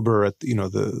 had Buber at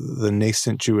the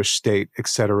nascent Jewish state,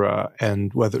 etc.,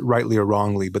 and whether rightly or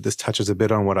wrongly, but this touches a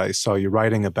bit on what I saw you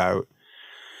writing about.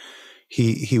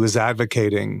 He was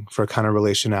advocating for a kind of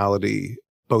relationality,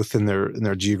 both in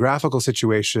their geographical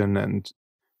situation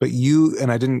but you,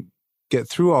 and I didn't get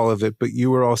through all of it, but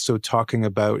you were also talking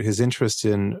about his interest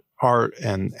in art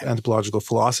and anthropological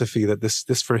philosophy, that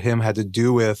this for him had to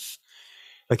do with,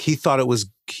 like, he thought it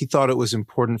was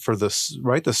important for the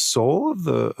soul of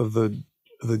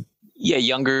the. Yeah,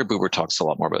 younger Buber talks a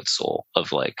lot more about soul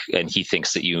and he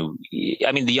thinks that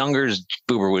the younger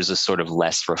Buber was a sort of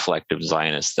less reflective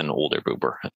Zionist than older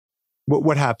Buber.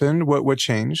 What happened? What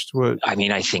changed? I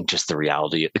mean, I think just the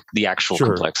reality, the actual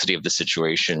complexity of the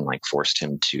situation, forced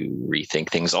him to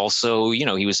rethink things. Also,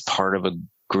 he was part of a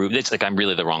group. It's like, I'm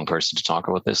really the wrong person to talk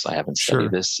about this. I haven't studied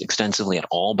this extensively at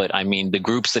all, but I mean, the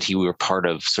groups that he were part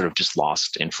of sort of just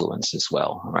lost influence as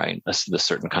well, right? The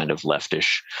certain kind of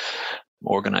leftish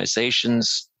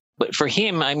organizations. But for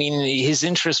him, I mean, his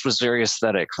interest was very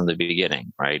aesthetic from the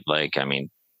beginning, right? Like, I mean,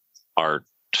 art.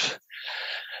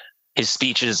 His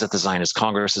speeches at the Zionist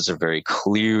Congresses are very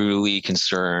clearly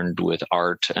concerned with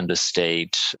art and the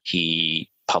state. He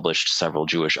published several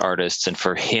Jewish artists. And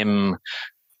for him,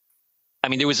 I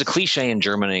mean, there was a cliche in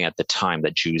Germany at the time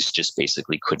that Jews just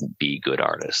basically couldn't be good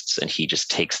artists. And he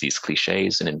just takes these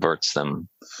cliches and inverts them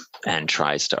and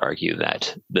tries to argue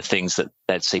that the things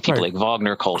that say people like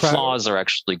Wagner called flaws are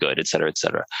actually good, et cetera, et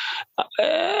cetera.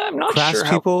 I'm not sure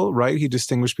how... people, right? He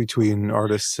distinguished between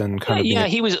artists and kind of... Yeah,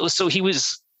 he was...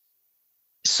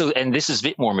 So, and this is a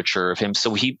bit more mature of him.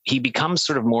 So he becomes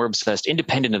sort of more obsessed,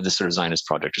 independent of the sort of Zionist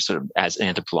project, or sort of as an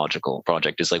anthropological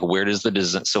project, is like, where does the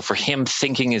design? So for him,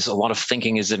 a lot of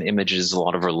thinking is in images, a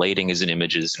lot of relating is in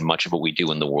images, and much of what we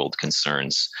do in the world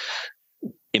concerns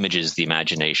images, the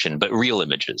imagination, but real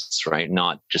images, right?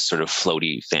 Not just sort of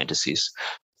floaty fantasies.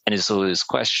 And so his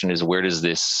question is, where does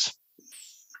this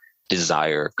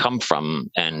desire come from?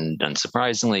 And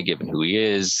unsurprisingly, given who he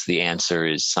is, the answer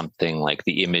is something like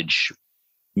the image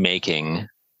making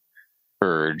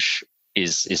urge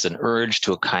is an urge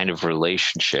to a kind of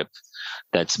relationship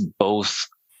that's both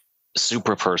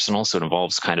super personal, so it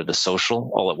involves kind of the social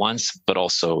all at once, but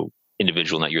also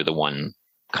individual, that you're the one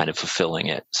kind of fulfilling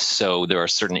it. So there are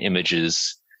certain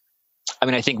images. I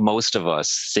mean, I think most of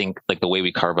us think like the way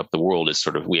we carve up the world is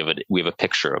sort of, we have a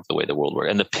picture of the way the world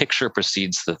works, and the picture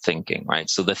precedes the thinking, right?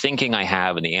 So the thinking I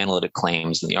have and the analytic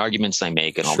claims and the arguments I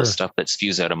make and all the stuff that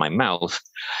spews out of my mouth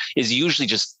is usually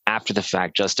just after the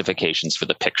fact justifications for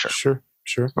the picture.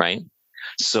 Sure. Right?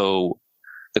 So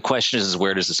the question is,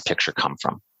 where does this picture come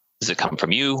from? Does it come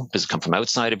from you? Does it come from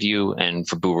outside of you? And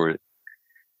for Buber,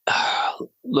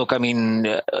 look, I mean,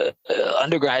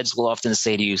 undergrads will often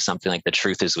say to you something like the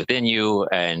truth is within you,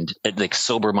 and like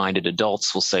sober-minded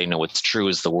adults will say, no, what's true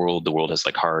is the world. The world is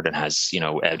like hard and has,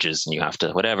 edges, and you have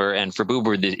to whatever. And for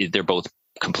Buber, they're both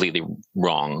completely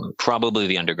wrong. Probably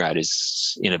the undergrad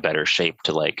is in a better shape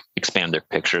to like expand their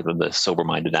picture than the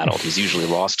sober-minded adult who's usually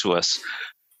lost to us.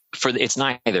 It's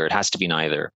neither. It has to be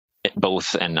neither.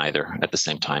 Both and neither at the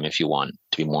same time if you want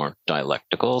to be more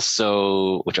dialectical.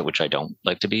 So, which I don't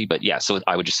like to be, but yeah. So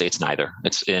I would just say it's neither.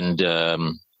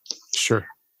 Sure.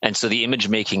 And so the image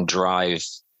making drive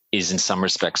is in some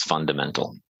respects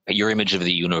fundamental. Your image of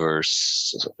the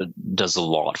universe does a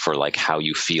lot for like how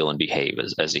you feel and behave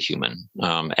as a human.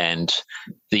 And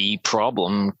the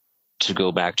problem, to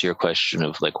go back to your question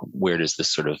of like, where does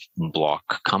this sort of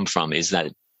block come from, is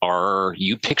that our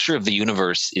picture of the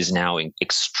universe is now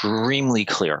extremely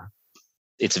clear.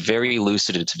 It's very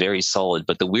lucid. It's very solid.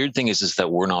 But the weird thing is that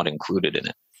we're not included in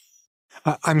it.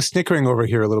 I'm snickering over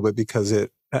here a little bit because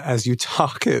as you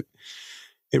talk, it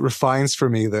refines for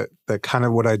me that kind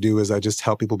of what I do is I just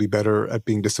help people be better at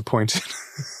being disappointed.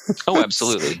 Oh,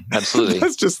 absolutely. Absolutely.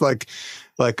 That's just like,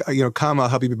 come, I'll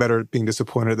help you be better at being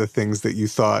disappointed at the things that you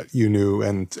thought you knew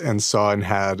and saw and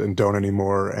had and don't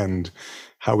anymore, and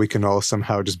how we can all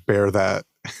somehow just bear that.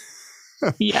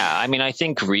 Yeah. I mean, I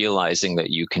think realizing that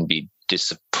you can be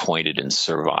disappointed and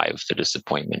survive the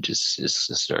disappointment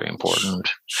is very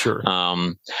important. Sure.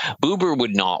 Buber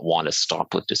would not want to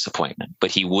stop with disappointment,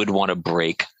 but he would want to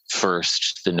break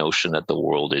first the notion that the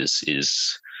world is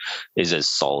as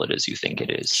solid as you think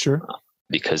it is. Sure.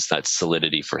 Because that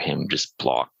solidity for him just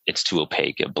it's too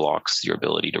opaque. It blocks your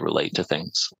ability to relate to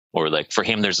things. Or like for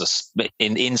him, there's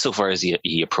insofar as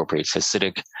he appropriates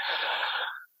Hasidic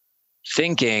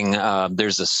thinking,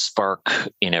 there's a spark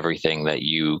in everything that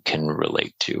you can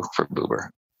relate to for Buber.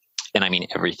 And I mean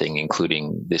everything,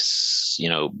 including this,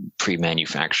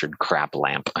 pre-manufactured crap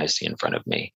lamp I see in front of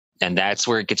me. And that's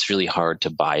where it gets really hard to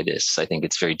buy this. I think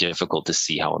it's very difficult to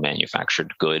see how a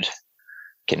manufactured good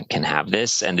can have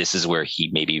this. And this is where he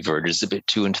maybe verges a bit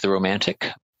too into the romantic,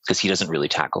 because he doesn't really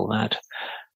tackle that.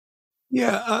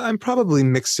 Yeah, I'm probably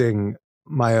mixing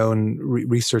my own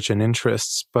research and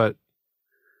interests, but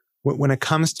when it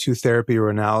comes to therapy or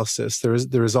analysis, there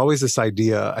is always this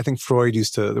idea. I think Freud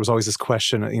there was always this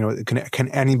question, can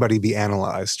anybody be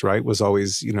analyzed, right? Was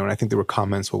always, and I think there were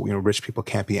comments, well, rich people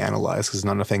can't be analyzed because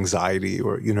not enough anxiety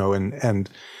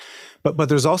but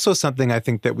there's also something I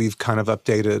think that we've kind of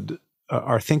updated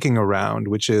our thinking around,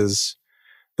 which is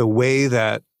the way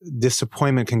that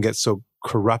disappointment can get so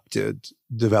corrupted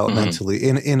developmentally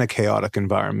in a chaotic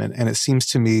environment. And it seems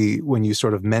to me when you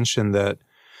sort of mention that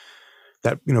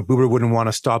Buber wouldn't want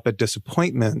to stop at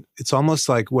disappointment, it's almost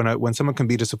like when someone can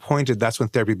be disappointed, that's when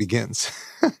therapy begins.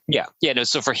 Yeah. No.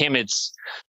 So for him,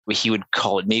 he would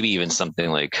call it maybe even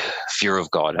something like fear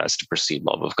of God has to precede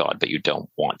love of God, but you don't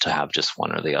want to have just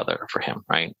one or the other for him,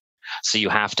 right? So you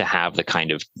have to have the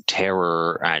kind of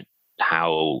terror at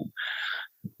how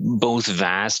both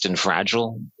vast and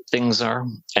fragile things are.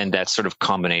 And that sort of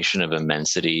combination of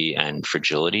immensity and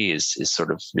fragility is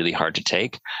sort of really hard to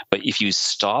take. But if you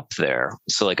stop there,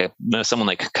 so like someone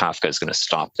like Kafka is going to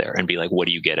stop there and be like, what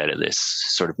do you get out of this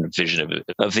sort of vision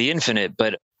of the infinite?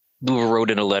 But Buber wrote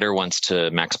in a letter once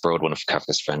to Max Brod, one of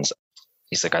Kafka's friends.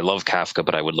 He's like, I love Kafka,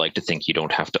 but I would like to think you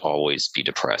don't have to always be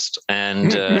depressed.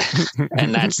 And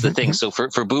and that's the thing. So for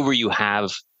Buber, you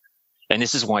have, and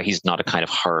this is why he's not a kind of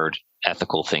hard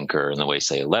ethical thinker in the way,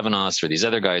 say, Levinas or these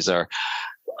other guys are,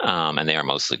 and they are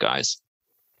mostly guys.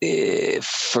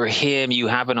 For him, you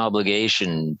have an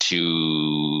obligation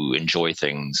to enjoy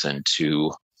things and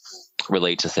to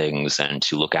relate to things and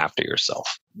to look after yourself,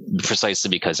 precisely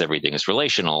because everything is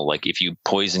relational. Like if you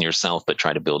poison yourself but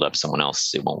try to build up someone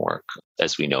else, it won't work.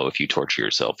 As we know, if you torture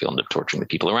yourself, you'll end up torturing the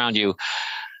people around you.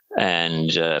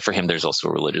 And for him, there's also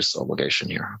a religious obligation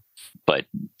here. But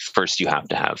first you have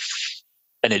to have,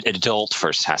 an adult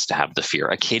first has to have the fear.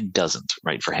 A kid doesn't,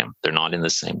 right? For him, they're not in the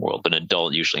same world, but an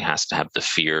adult usually has to have the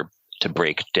fear to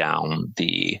break down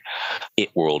the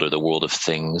it world or the world of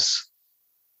things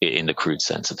in the crude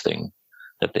sense of thing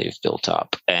that they've built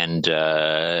up. And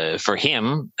for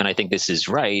him, and I think this is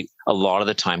right, a lot of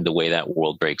the time the way that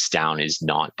world breaks down is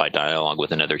not by dialogue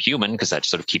with another human, because that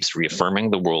sort of keeps reaffirming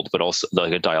the world, but also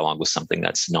like a dialogue with something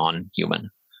that's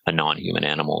non-human, a non-human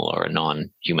animal or a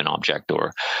non-human object,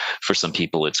 or for some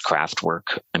people it's craft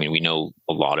work. I mean, we know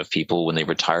a lot of people when they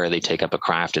retire, they take up a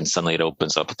craft and suddenly it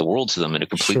opens up the world to them in a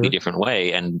completely different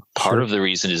way. And part of the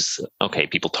reason is, okay,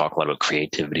 people talk a lot about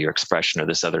creativity or expression or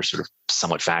this other sort of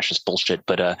somewhat fascist bullshit,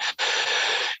 but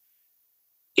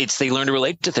it's they learn to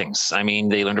relate to things. I mean,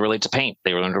 they learn to relate to paint.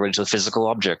 They learn to relate to physical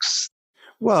objects.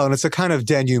 Well, and it's a kind of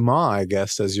denouement, I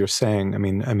guess, as you're saying. You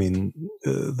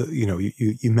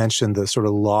mentioned the sort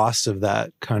of loss of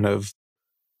that kind of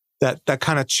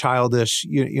childish,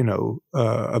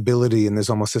 ability, and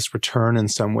there's almost this return in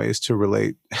some ways to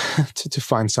relate, to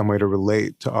find some way to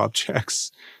relate to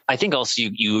objects. I think also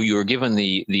you are given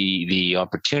the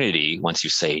opportunity, once you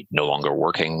say no longer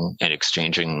working and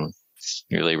exchanging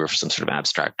your labor for some sort of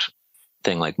abstract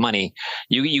thing like money,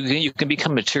 you can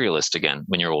become materialist again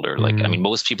when you're older. Like, I mean,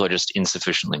 most people are just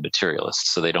insufficiently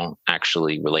materialist, so they don't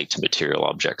actually relate to material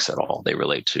objects at all. They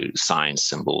relate to signs,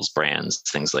 symbols, brands,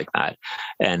 things like that.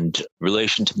 And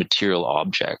relation to material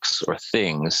objects or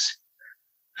things.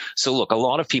 So look, a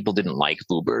lot of people didn't like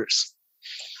Buber's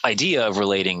idea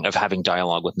of having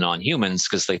dialogue with non-humans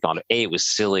because they thought, A, it was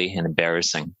silly and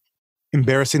embarrassing.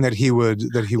 Embarrassing that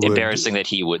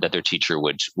their teacher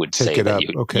would say that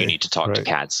you need to talk to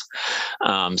cats.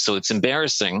 So it's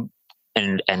embarrassing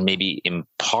and maybe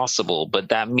impossible, but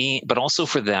also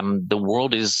for them, the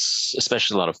world is,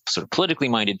 especially a lot of sort of politically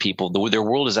minded people, their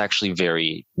world is actually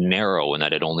very narrow in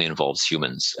that it only involves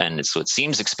humans. And so it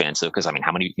seems expansive because, I mean,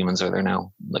 how many humans are there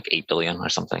now? Like 8 billion or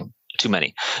something? Too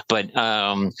many. But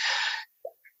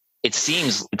it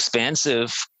seems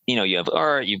expansive. You have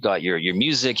art, you've got your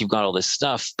music, you've got all this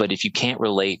stuff, but if you can't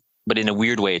relate, but in a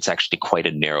weird way, it's actually quite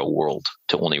a narrow world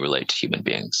to only relate to human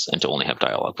beings and to only have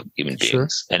dialogue with human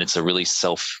beings. And it's a really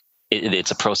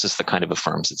it's a process that kind of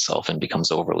affirms itself and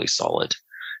becomes overly solid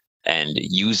and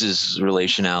uses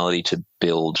relationality to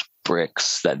build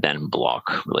bricks that then block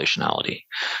relationality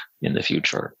in the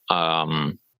future.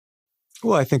 Well,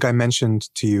 I think I mentioned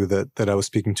to you that I was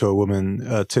speaking to a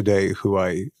woman today who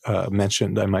I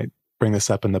mentioned I might bring this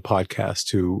up in the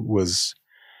podcast, who was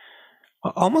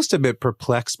almost a bit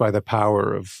perplexed by the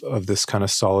power of this kind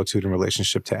of solitude in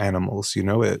relationship to animals.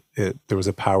 There was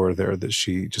a power there that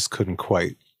she just couldn't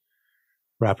quite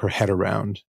wrap her head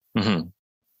around. Mm-hmm.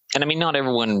 And I mean, not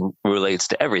everyone relates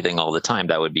to everything all the time.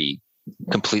 That would be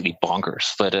completely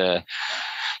bonkers. But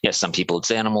some people it's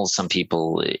animals, some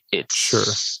people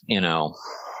it's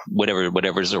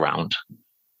whatever's around.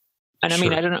 And I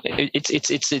mean, I don't know.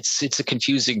 It's a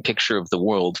confusing picture of the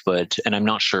world, and I'm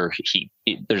not sure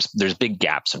there's big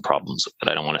gaps and problems. But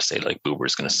I don't want to say like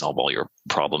Buber's going to solve all your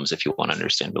problems if you want to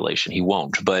understand relation. He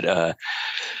won't. But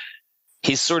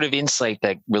his sort of insight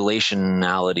that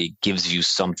relationality gives you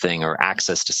something or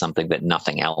access to something that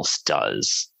nothing else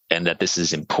does, and that this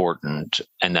is important,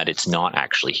 and that it's not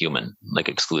actually human, like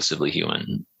exclusively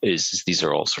human, these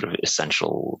are all sort of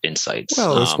essential insights.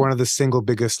 Well, it's one of the single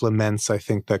biggest laments, I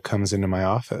think, that comes into my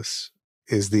office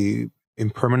is the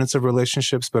impermanence of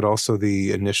relationships, but also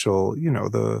the initial,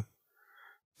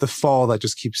 the fall that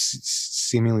just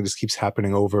seemingly keeps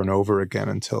happening over and over again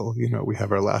until, we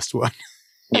have our last one.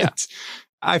 Yeah.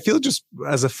 I feel just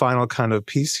as a final kind of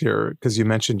piece here, because you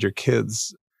mentioned your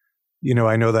kids,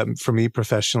 I know that for me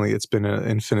professionally, it's been an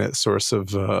infinite source of,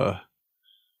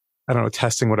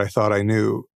 testing what I thought I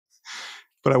knew.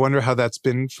 But I wonder how that's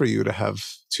been for you to have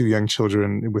two young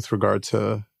children with regard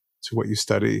to what you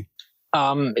study.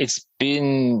 It's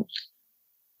been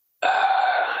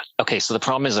okay. So the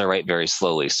problem is I write very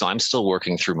slowly, so I'm still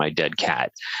working through my dead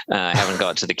cat. I haven't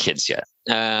got to the kids yet.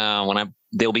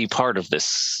 They'll be part of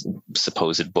this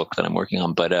supposed book that I'm working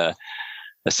on, but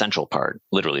the central part,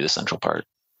 literally the central part.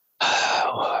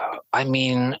 I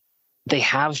mean, they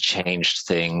have changed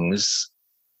things.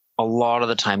 A lot of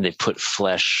the time they put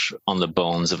flesh on the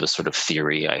bones of a sort of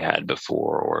theory I had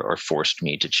before, or forced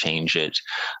me to change it.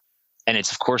 And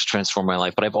it's of course transformed my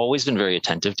life, but I've always been very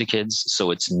attentive to kids. So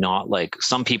it's not like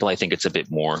some people, I think it's a bit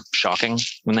more shocking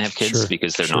when they have kids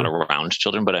because they're not around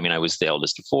children. But I mean, I was the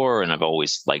eldest of four and I've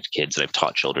always liked kids and I've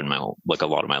taught children a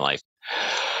lot of my life.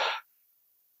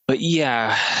 But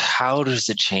yeah, how does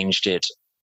it changed it?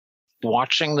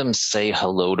 Watching them say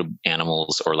hello to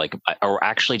animals or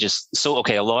actually just,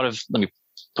 let me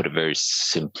put it very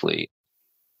simply.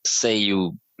 Say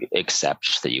you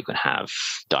accept that you can have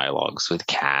dialogues with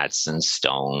cats and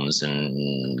stones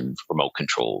and remote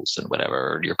controls and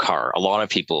whatever, your car. A lot of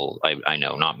people, I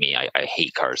know, not me, I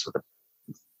hate cars with a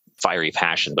fiery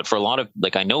passion, but for a lot of,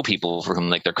 I know people for whom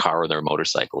their car or their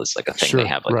motorcycle is a thing they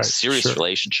have a serious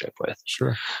relationship with.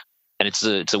 Sure. And it's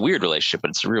a weird relationship, but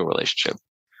it's a real relationship.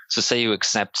 So say you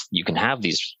accept you can have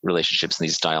these relationships and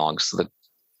these dialogues. So the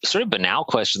sort of banal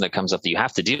question that comes up that you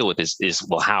have to deal with is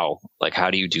well, how?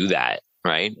 How do you do that?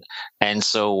 Right. And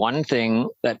so one thing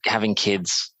that having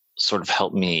kids sort of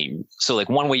helped me. So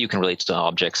one way you can relate to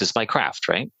objects is by craft,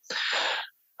 right?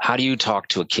 How do you talk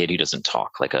to a kid who doesn't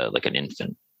talk like an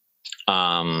infant?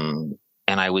 And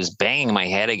I was banging my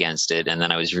head against it. And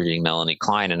then I was reading Melanie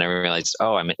Klein and I realized,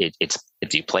 it's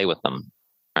you play with them.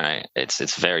 Right.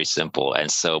 It's very simple. And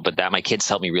so, but that my kids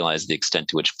helped me realize the extent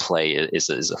to which play is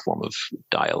a form of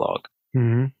dialogue.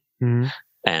 Mm-hmm. Mm-hmm.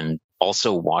 And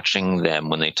also watching them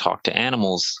when they talk to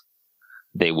animals,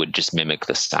 they would just mimic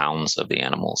the sounds of the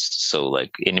animals. So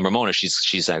in Ramona, she's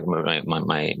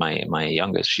my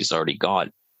youngest, she's already got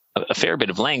a fair bit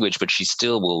of language, but she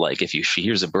still will if she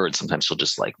hears a bird, sometimes she'll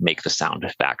just make the sound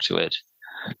back to it.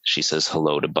 She says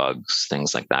hello to bugs,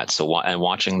 things like that. So and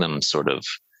watching them sort of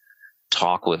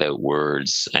talk without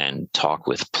words and talk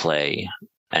with play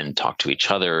and talk to each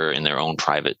other in their own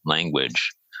private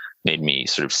language made me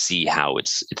sort of see how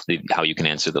how you can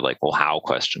answer the how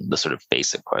question, the sort of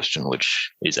basic question, which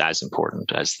is as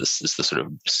important as the sort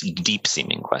of deep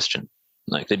seeming question.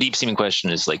 The deep seeming question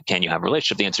is can you have a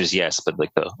relationship? The answer is yes, but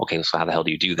so how the hell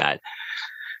do you do that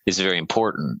is very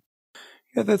important.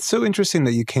 Yeah, that's so interesting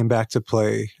that you came back to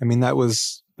play. I mean, that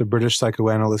was the British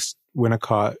psychoanalyst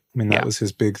Winnicott. I mean, that was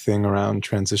his big thing around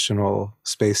transitional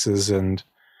spaces, and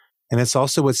it's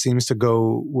also what seems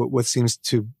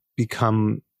to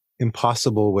become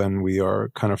impossible when we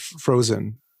are kind of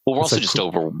frozen. Well, we're also just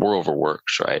we're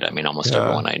overworked, right? I mean, almost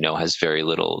everyone I know has very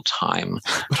little time.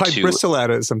 But I bristle at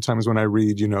it sometimes when I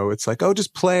read, it's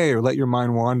just play or let your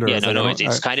mind wander. Yeah,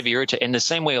 it's kind of irritating. In the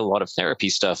same way, a lot of therapy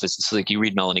stuff is you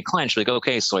read Melanie Klein, she's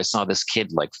okay, so I saw this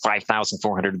kid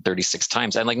 5,436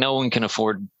 times. And no one can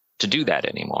afford to do that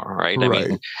anymore, right? I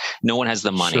mean, no one has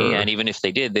the money. And even if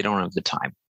they did, they don't have the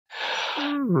time.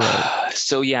 Right.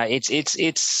 So yeah,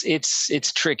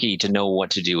 it's tricky to know what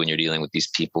to do when you're dealing with these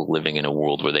people living in a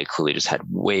world where they clearly just had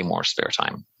way more spare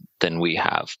time than we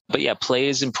have. But yeah, play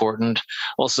is important.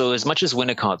 Also, as much as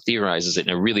Winnicott theorizes it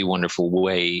in a really wonderful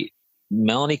way,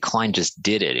 Melanie Klein just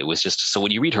did it. It was just, so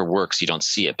when you read her works, you don't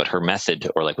see it, but her method,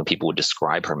 or when people would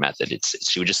describe her method,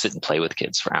 she would just sit and play with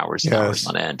kids for hours and hours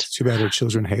on end. It's too bad her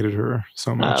children hated her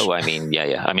so much. Oh, I mean,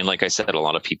 yeah. I mean, like I said, a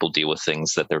lot of people deal with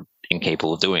things that they're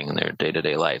incapable of doing in their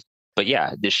day-to-day life. But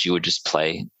yeah, she would just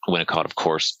play. Winnicott, of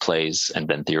course, plays and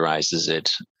then theorizes it.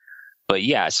 But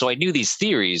yeah, so I knew these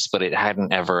theories, but it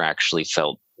hadn't ever actually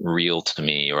felt real to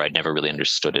me, or I'd never really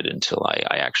understood it until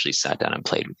I actually sat down and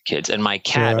played with kids. And my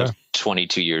cat of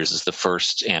 22 years is the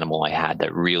first animal I had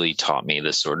that really taught me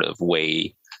the sort of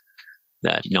way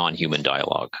that non-human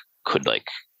dialogue could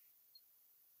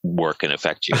work and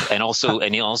affect you. And also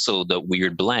the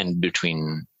weird blend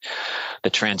between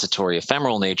the transitory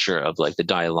ephemeral nature of the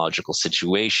dialogical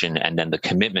situation and then the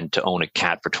commitment to own a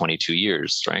cat for 22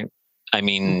 years, right? I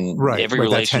mean, every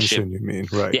relationship, that tension, you mean,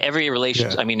 right? Yeah, every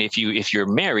relationship. Yeah. I mean, if you're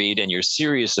married and you're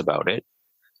serious about it,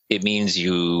 it means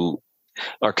you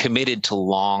are committed to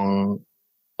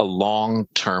a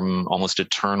long-term, almost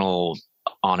eternal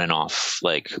on and off,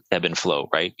 ebb and flow,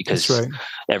 right? Because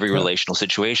every relational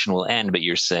situation will end, but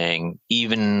you're saying,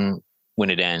 even when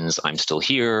it ends, I'm still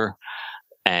here.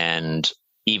 And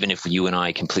even if you and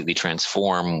I completely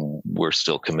transform, we're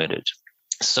still committed.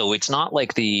 So it's not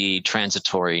like the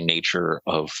transitory nature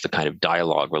of the kind of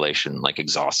dialogue relation, like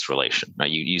exhaust relation. Now,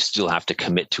 you still have to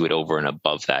commit to it over and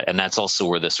above that. And that's also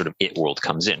where the sort of it world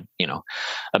comes in.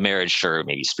 A marriage, sure,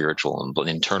 maybe spiritual and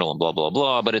internal and blah, blah,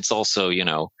 blah. But it's also,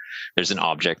 there's an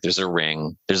object, there's a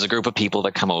ring, there's a group of people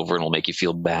that come over and will make you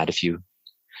feel bad if you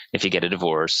get a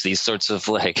divorce. These sorts of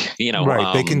right.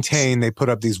 They put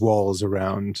up these walls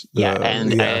around.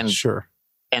 Sure.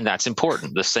 And that's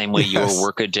important. The same way your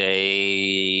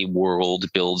workaday world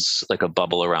builds like a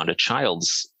bubble around a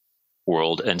child's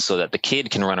world. And so that the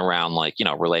kid can run around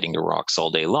relating to rocks all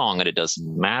day long and it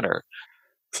doesn't matter.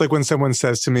 It's like when someone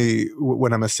says to me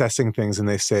when I'm assessing things and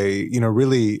they say,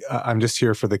 really, I'm just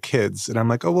here for the kids. And I'm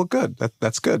like, oh, well, good.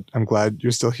 That's good. I'm glad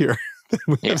you're still here.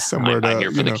 I'm here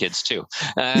for the kids too.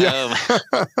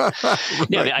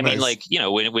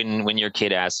 When your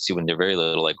kid asks you when they're very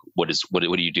little, like, what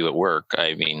do you do at work?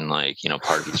 I mean,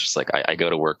 part of it's just like, I go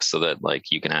to work so that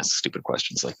you can ask stupid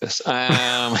questions like this.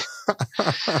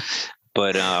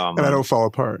 But and I don't fall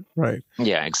apart, right?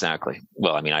 Yeah, exactly.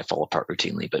 Well, I mean, I fall apart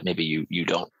routinely, but maybe you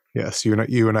don't. Yes,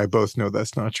 you and I both know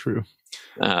that's not true.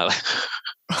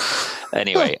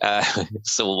 Anyway,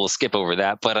 so we'll skip over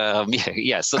that. But so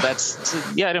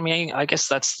I mean, I guess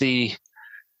that's the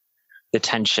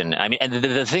tension. I mean, and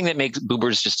the thing that makes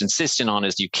Buber's just insistent on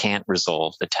is you can't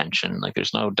resolve the tension. Like,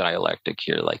 there's no dialectic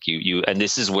here. Like you, and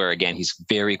this is where again he's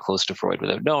very close to Freud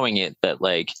without knowing it. That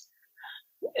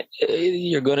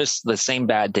the same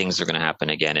bad things are going to happen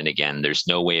again and again. There's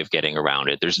no way of getting around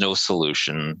it. There's no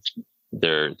solution.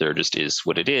 There just is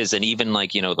what it is. And even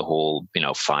the whole,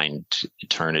 find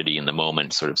eternity in the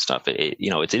moment sort of stuff. It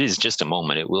is just a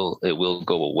moment. It will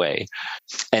go away.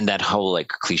 And that whole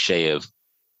cliche of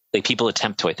people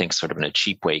attempt to, I think, sort of in a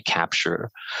cheap way,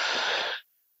 capture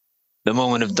the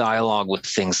moment of dialogue with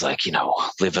things like,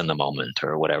 live in the moment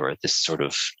or whatever, this sort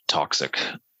of toxic,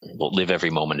 live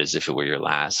every moment as if it were your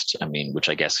last. I mean, which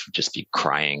I guess would just be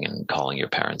crying and calling your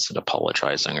parents and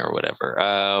apologizing or whatever.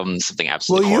 Something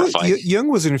absolutely horrifying. Jung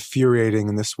was infuriating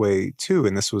in this way too,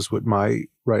 and this was what my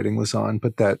writing was on.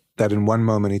 But that in one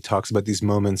moment he talks about these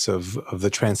moments of the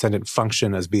transcendent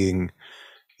function as being,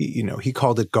 he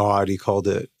called it God, he called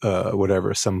it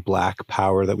some black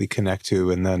power that we connect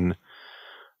to, and then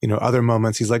other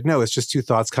moments he's like, no, it's just two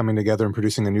thoughts coming together and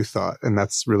producing a new thought. And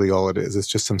that's really all it is. It's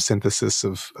just some synthesis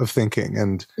of thinking.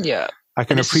 And I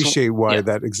can appreciate why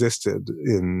that existed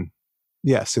in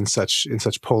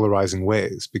such polarizing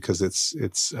ways, because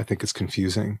I think it's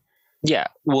confusing. Yeah.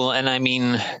 Well, and I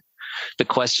mean, the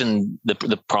question,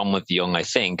 the problem with Jung, I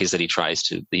think, is that he tries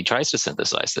to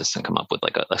synthesize this and come up with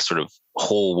a sort of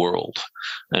whole world.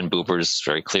 And Buber's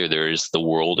very clear. There is the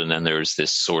world, and then there's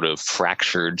this sort of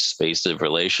fractured space of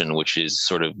relation, which is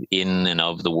sort of in and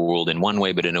of the world in one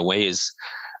way, but in a way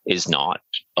is not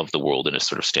of the world in a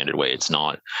sort of standard way. It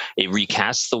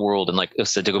recasts the world. And like I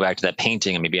said, to go back to that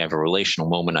painting, and maybe I have a relational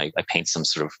moment, I paint some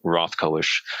sort of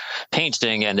Rothko-ish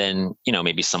painting, and then,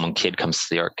 maybe some kid comes to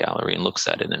the art gallery and looks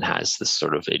at it and has this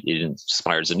sort of, it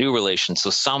inspires a new relation. So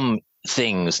some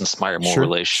things inspire more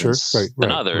relations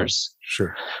than others.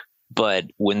 Sure. But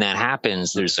when that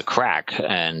happens, there's a crack,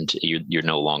 and you're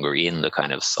no longer in the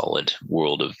kind of solid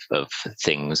world of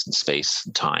things and space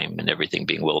and time and everything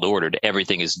being well ordered.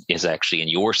 Everything is actually in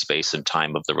your space and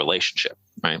time of the relationship,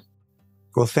 right?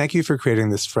 Well, thank you for creating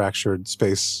this fractured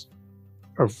space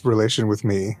of relation with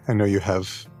me. I know you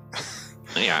have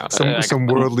some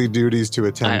worldly duties to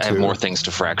attend to. I have more things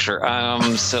to fracture.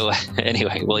 So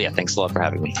anyway, well, thanks a lot for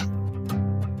having me.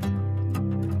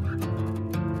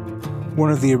 One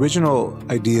of the original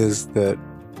ideas that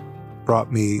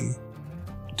brought me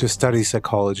to study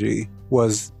psychology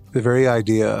was the very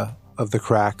idea of the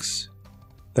cracks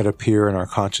that appear in our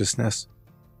consciousness,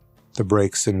 the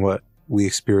breaks in what we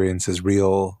experience as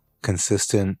real,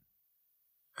 consistent,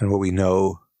 and what we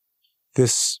know.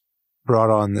 This brought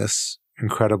on this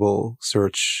incredible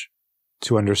search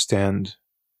to understand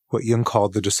what Jung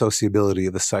called the dissociability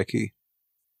of the psyche.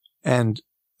 And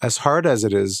as hard as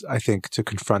it is, I think, to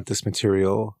confront this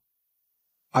material,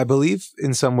 I believe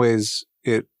in some ways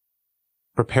it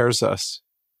prepares us.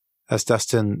 As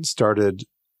Dustin started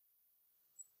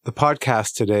the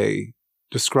podcast today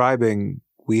describing,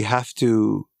 we have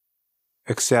to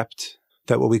accept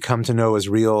that what we come to know as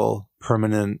real,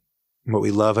 permanent, what we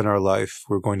love in our life,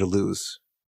 we're going to lose.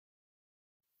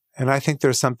 And I think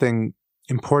there's something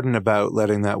important about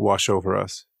letting that wash over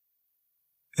us.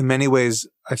 In many ways,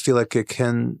 I feel like it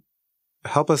can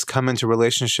help us come into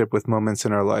relationship with moments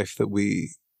in our life that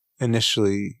we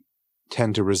initially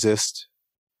tend to resist.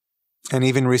 And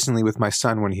even recently with my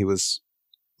son, when he was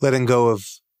letting go of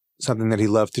something that he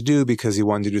loved to do because he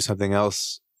wanted to do something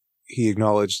else, he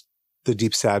acknowledged the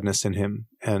deep sadness in him.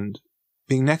 And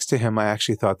being next to him, I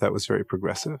actually thought that was very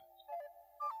progressive.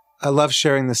 I love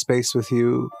sharing the space with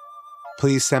you.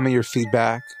 Please send me your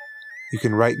feedback. You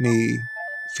can write me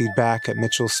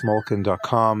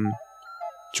feedback@mitchellsmolkin.com.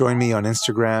 Join me on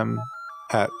Instagram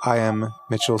at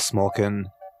 @IamMitchellSmolkin.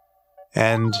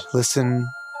 And listen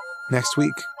next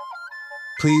week.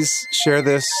 Please share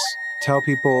this. Tell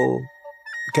people.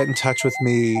 Get in touch with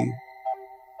me.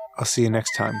 I'll see you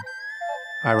next time.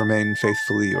 I remain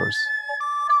faithfully yours.